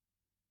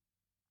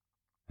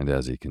 And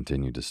as he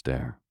continued to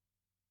stare,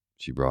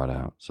 she brought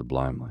out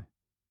sublimely,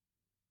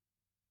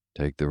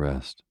 "Take the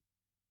rest,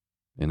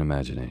 in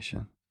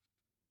imagination.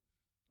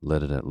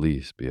 Let it at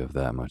least be of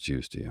that much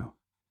use to you.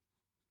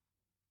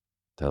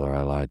 Tell her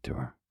I lied to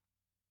her.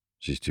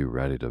 She's too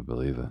ready to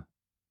believe it.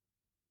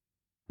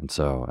 And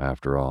so,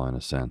 after all, in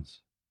a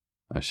sense,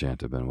 I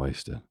shan't have been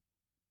wasted."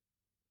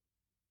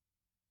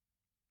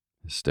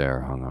 His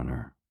stare hung on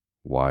her,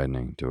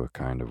 widening to a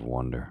kind of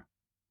wonder.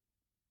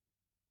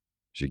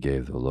 She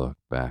gave the look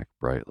back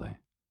brightly,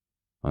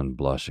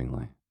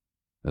 unblushingly,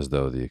 as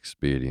though the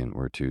expedient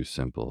were too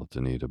simple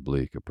to need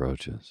oblique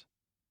approaches.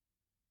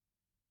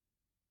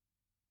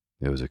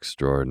 It was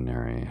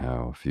extraordinary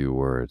how a few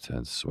words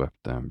had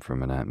swept them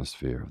from an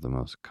atmosphere of the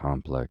most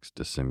complex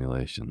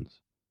dissimulations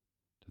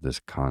to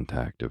this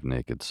contact of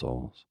naked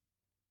souls.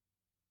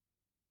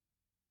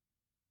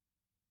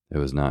 It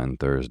was not in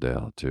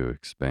Thursdale to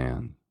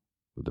expand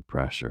with the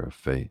pressure of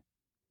fate,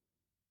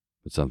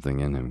 but something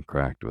in him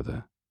cracked with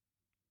it,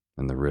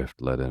 and the rift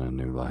let in a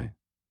new light.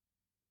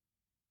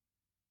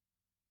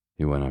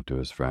 He went up to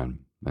his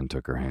friend and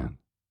took her hand.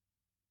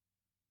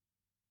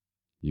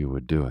 "You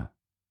would do it.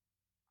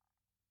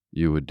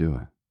 You would do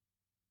it."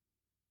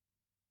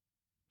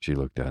 She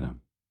looked at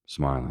him,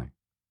 smiling,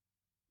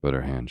 but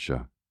her hand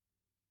shook.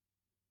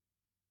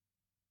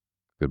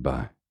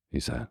 "Goodbye," he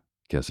said,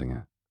 kissing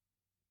it.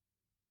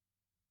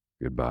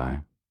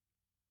 "Goodbye?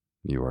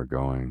 You are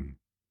going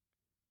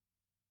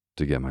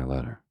to get my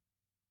letter?"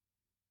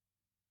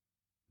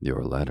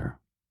 "Your letter?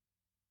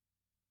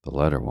 The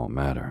letter won't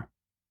matter,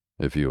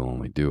 if you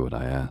only do what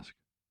I ask."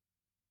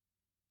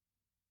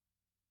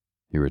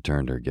 He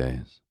returned her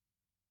gaze.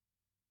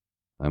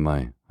 "I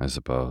might, I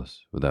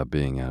suppose, without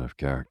being out of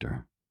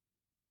character.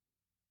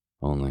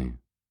 Only,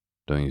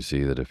 don't you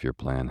see that if your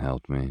plan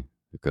helped me,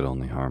 it could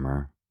only harm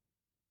her?"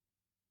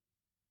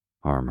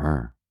 "Harm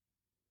her?"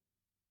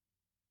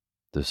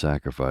 "The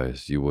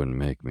sacrifice you wouldn't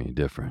make me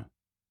different.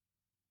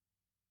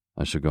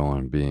 I should go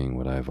on being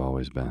what I have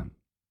always been,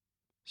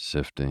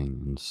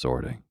 sifting and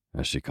sorting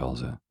as she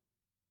calls it.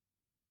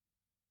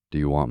 Do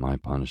you want my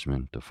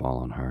punishment to fall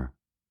on her?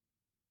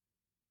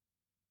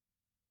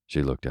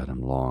 She looked at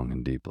him long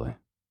and deeply.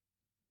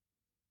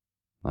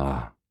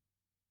 Ah,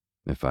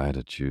 if I had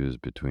to choose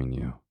between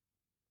you,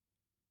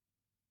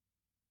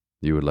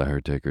 you would let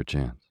her take her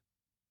chance.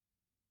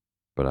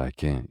 But I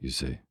can't, you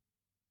see.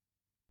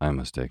 I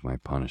must take my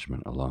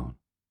punishment alone.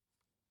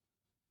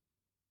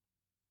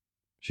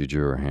 She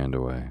drew her hand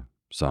away,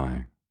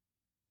 sighing.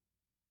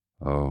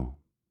 Oh,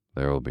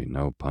 there will be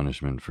no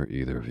punishment for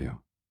either of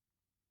you.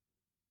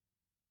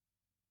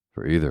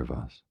 For either of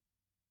us,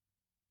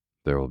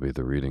 there will be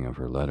the reading of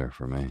her letter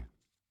for me.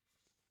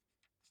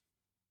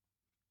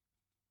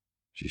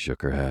 She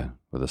shook her head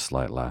with a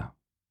slight laugh.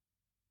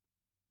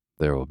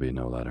 There will be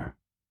no letter.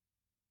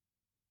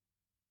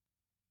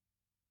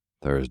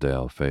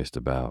 Thursdale faced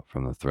about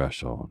from the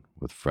threshold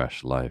with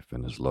fresh life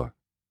in his look.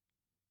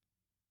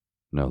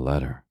 No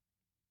letter?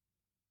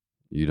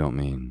 You don't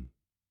mean...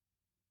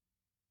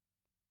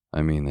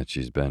 I mean that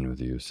she's been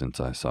with you since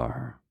I saw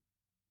her.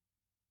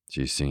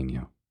 She's seen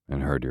you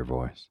and heard your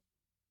voice.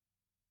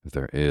 If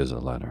there is a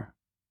letter,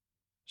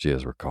 she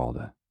has recalled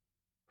it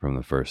from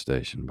the first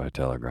station by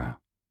telegraph.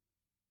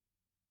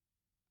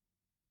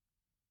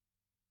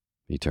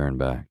 He turned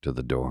back to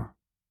the door,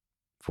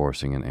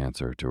 forcing an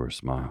answer to her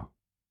smile.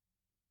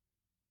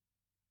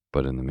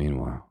 But in the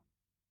meanwhile,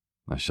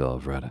 I shall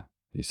have read it,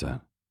 he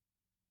said.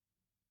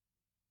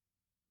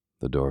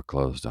 The door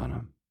closed on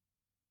him,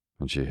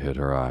 and she hid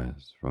her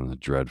eyes from the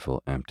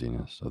dreadful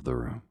emptiness of the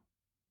room.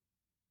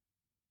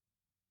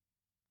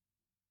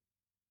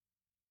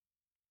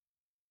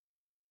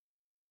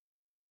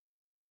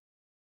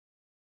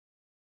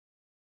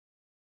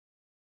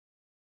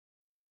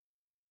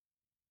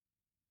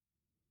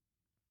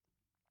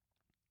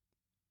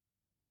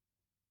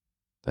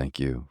 Thank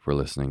you for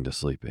listening to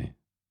Sleepy.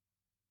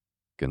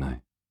 Good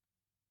night.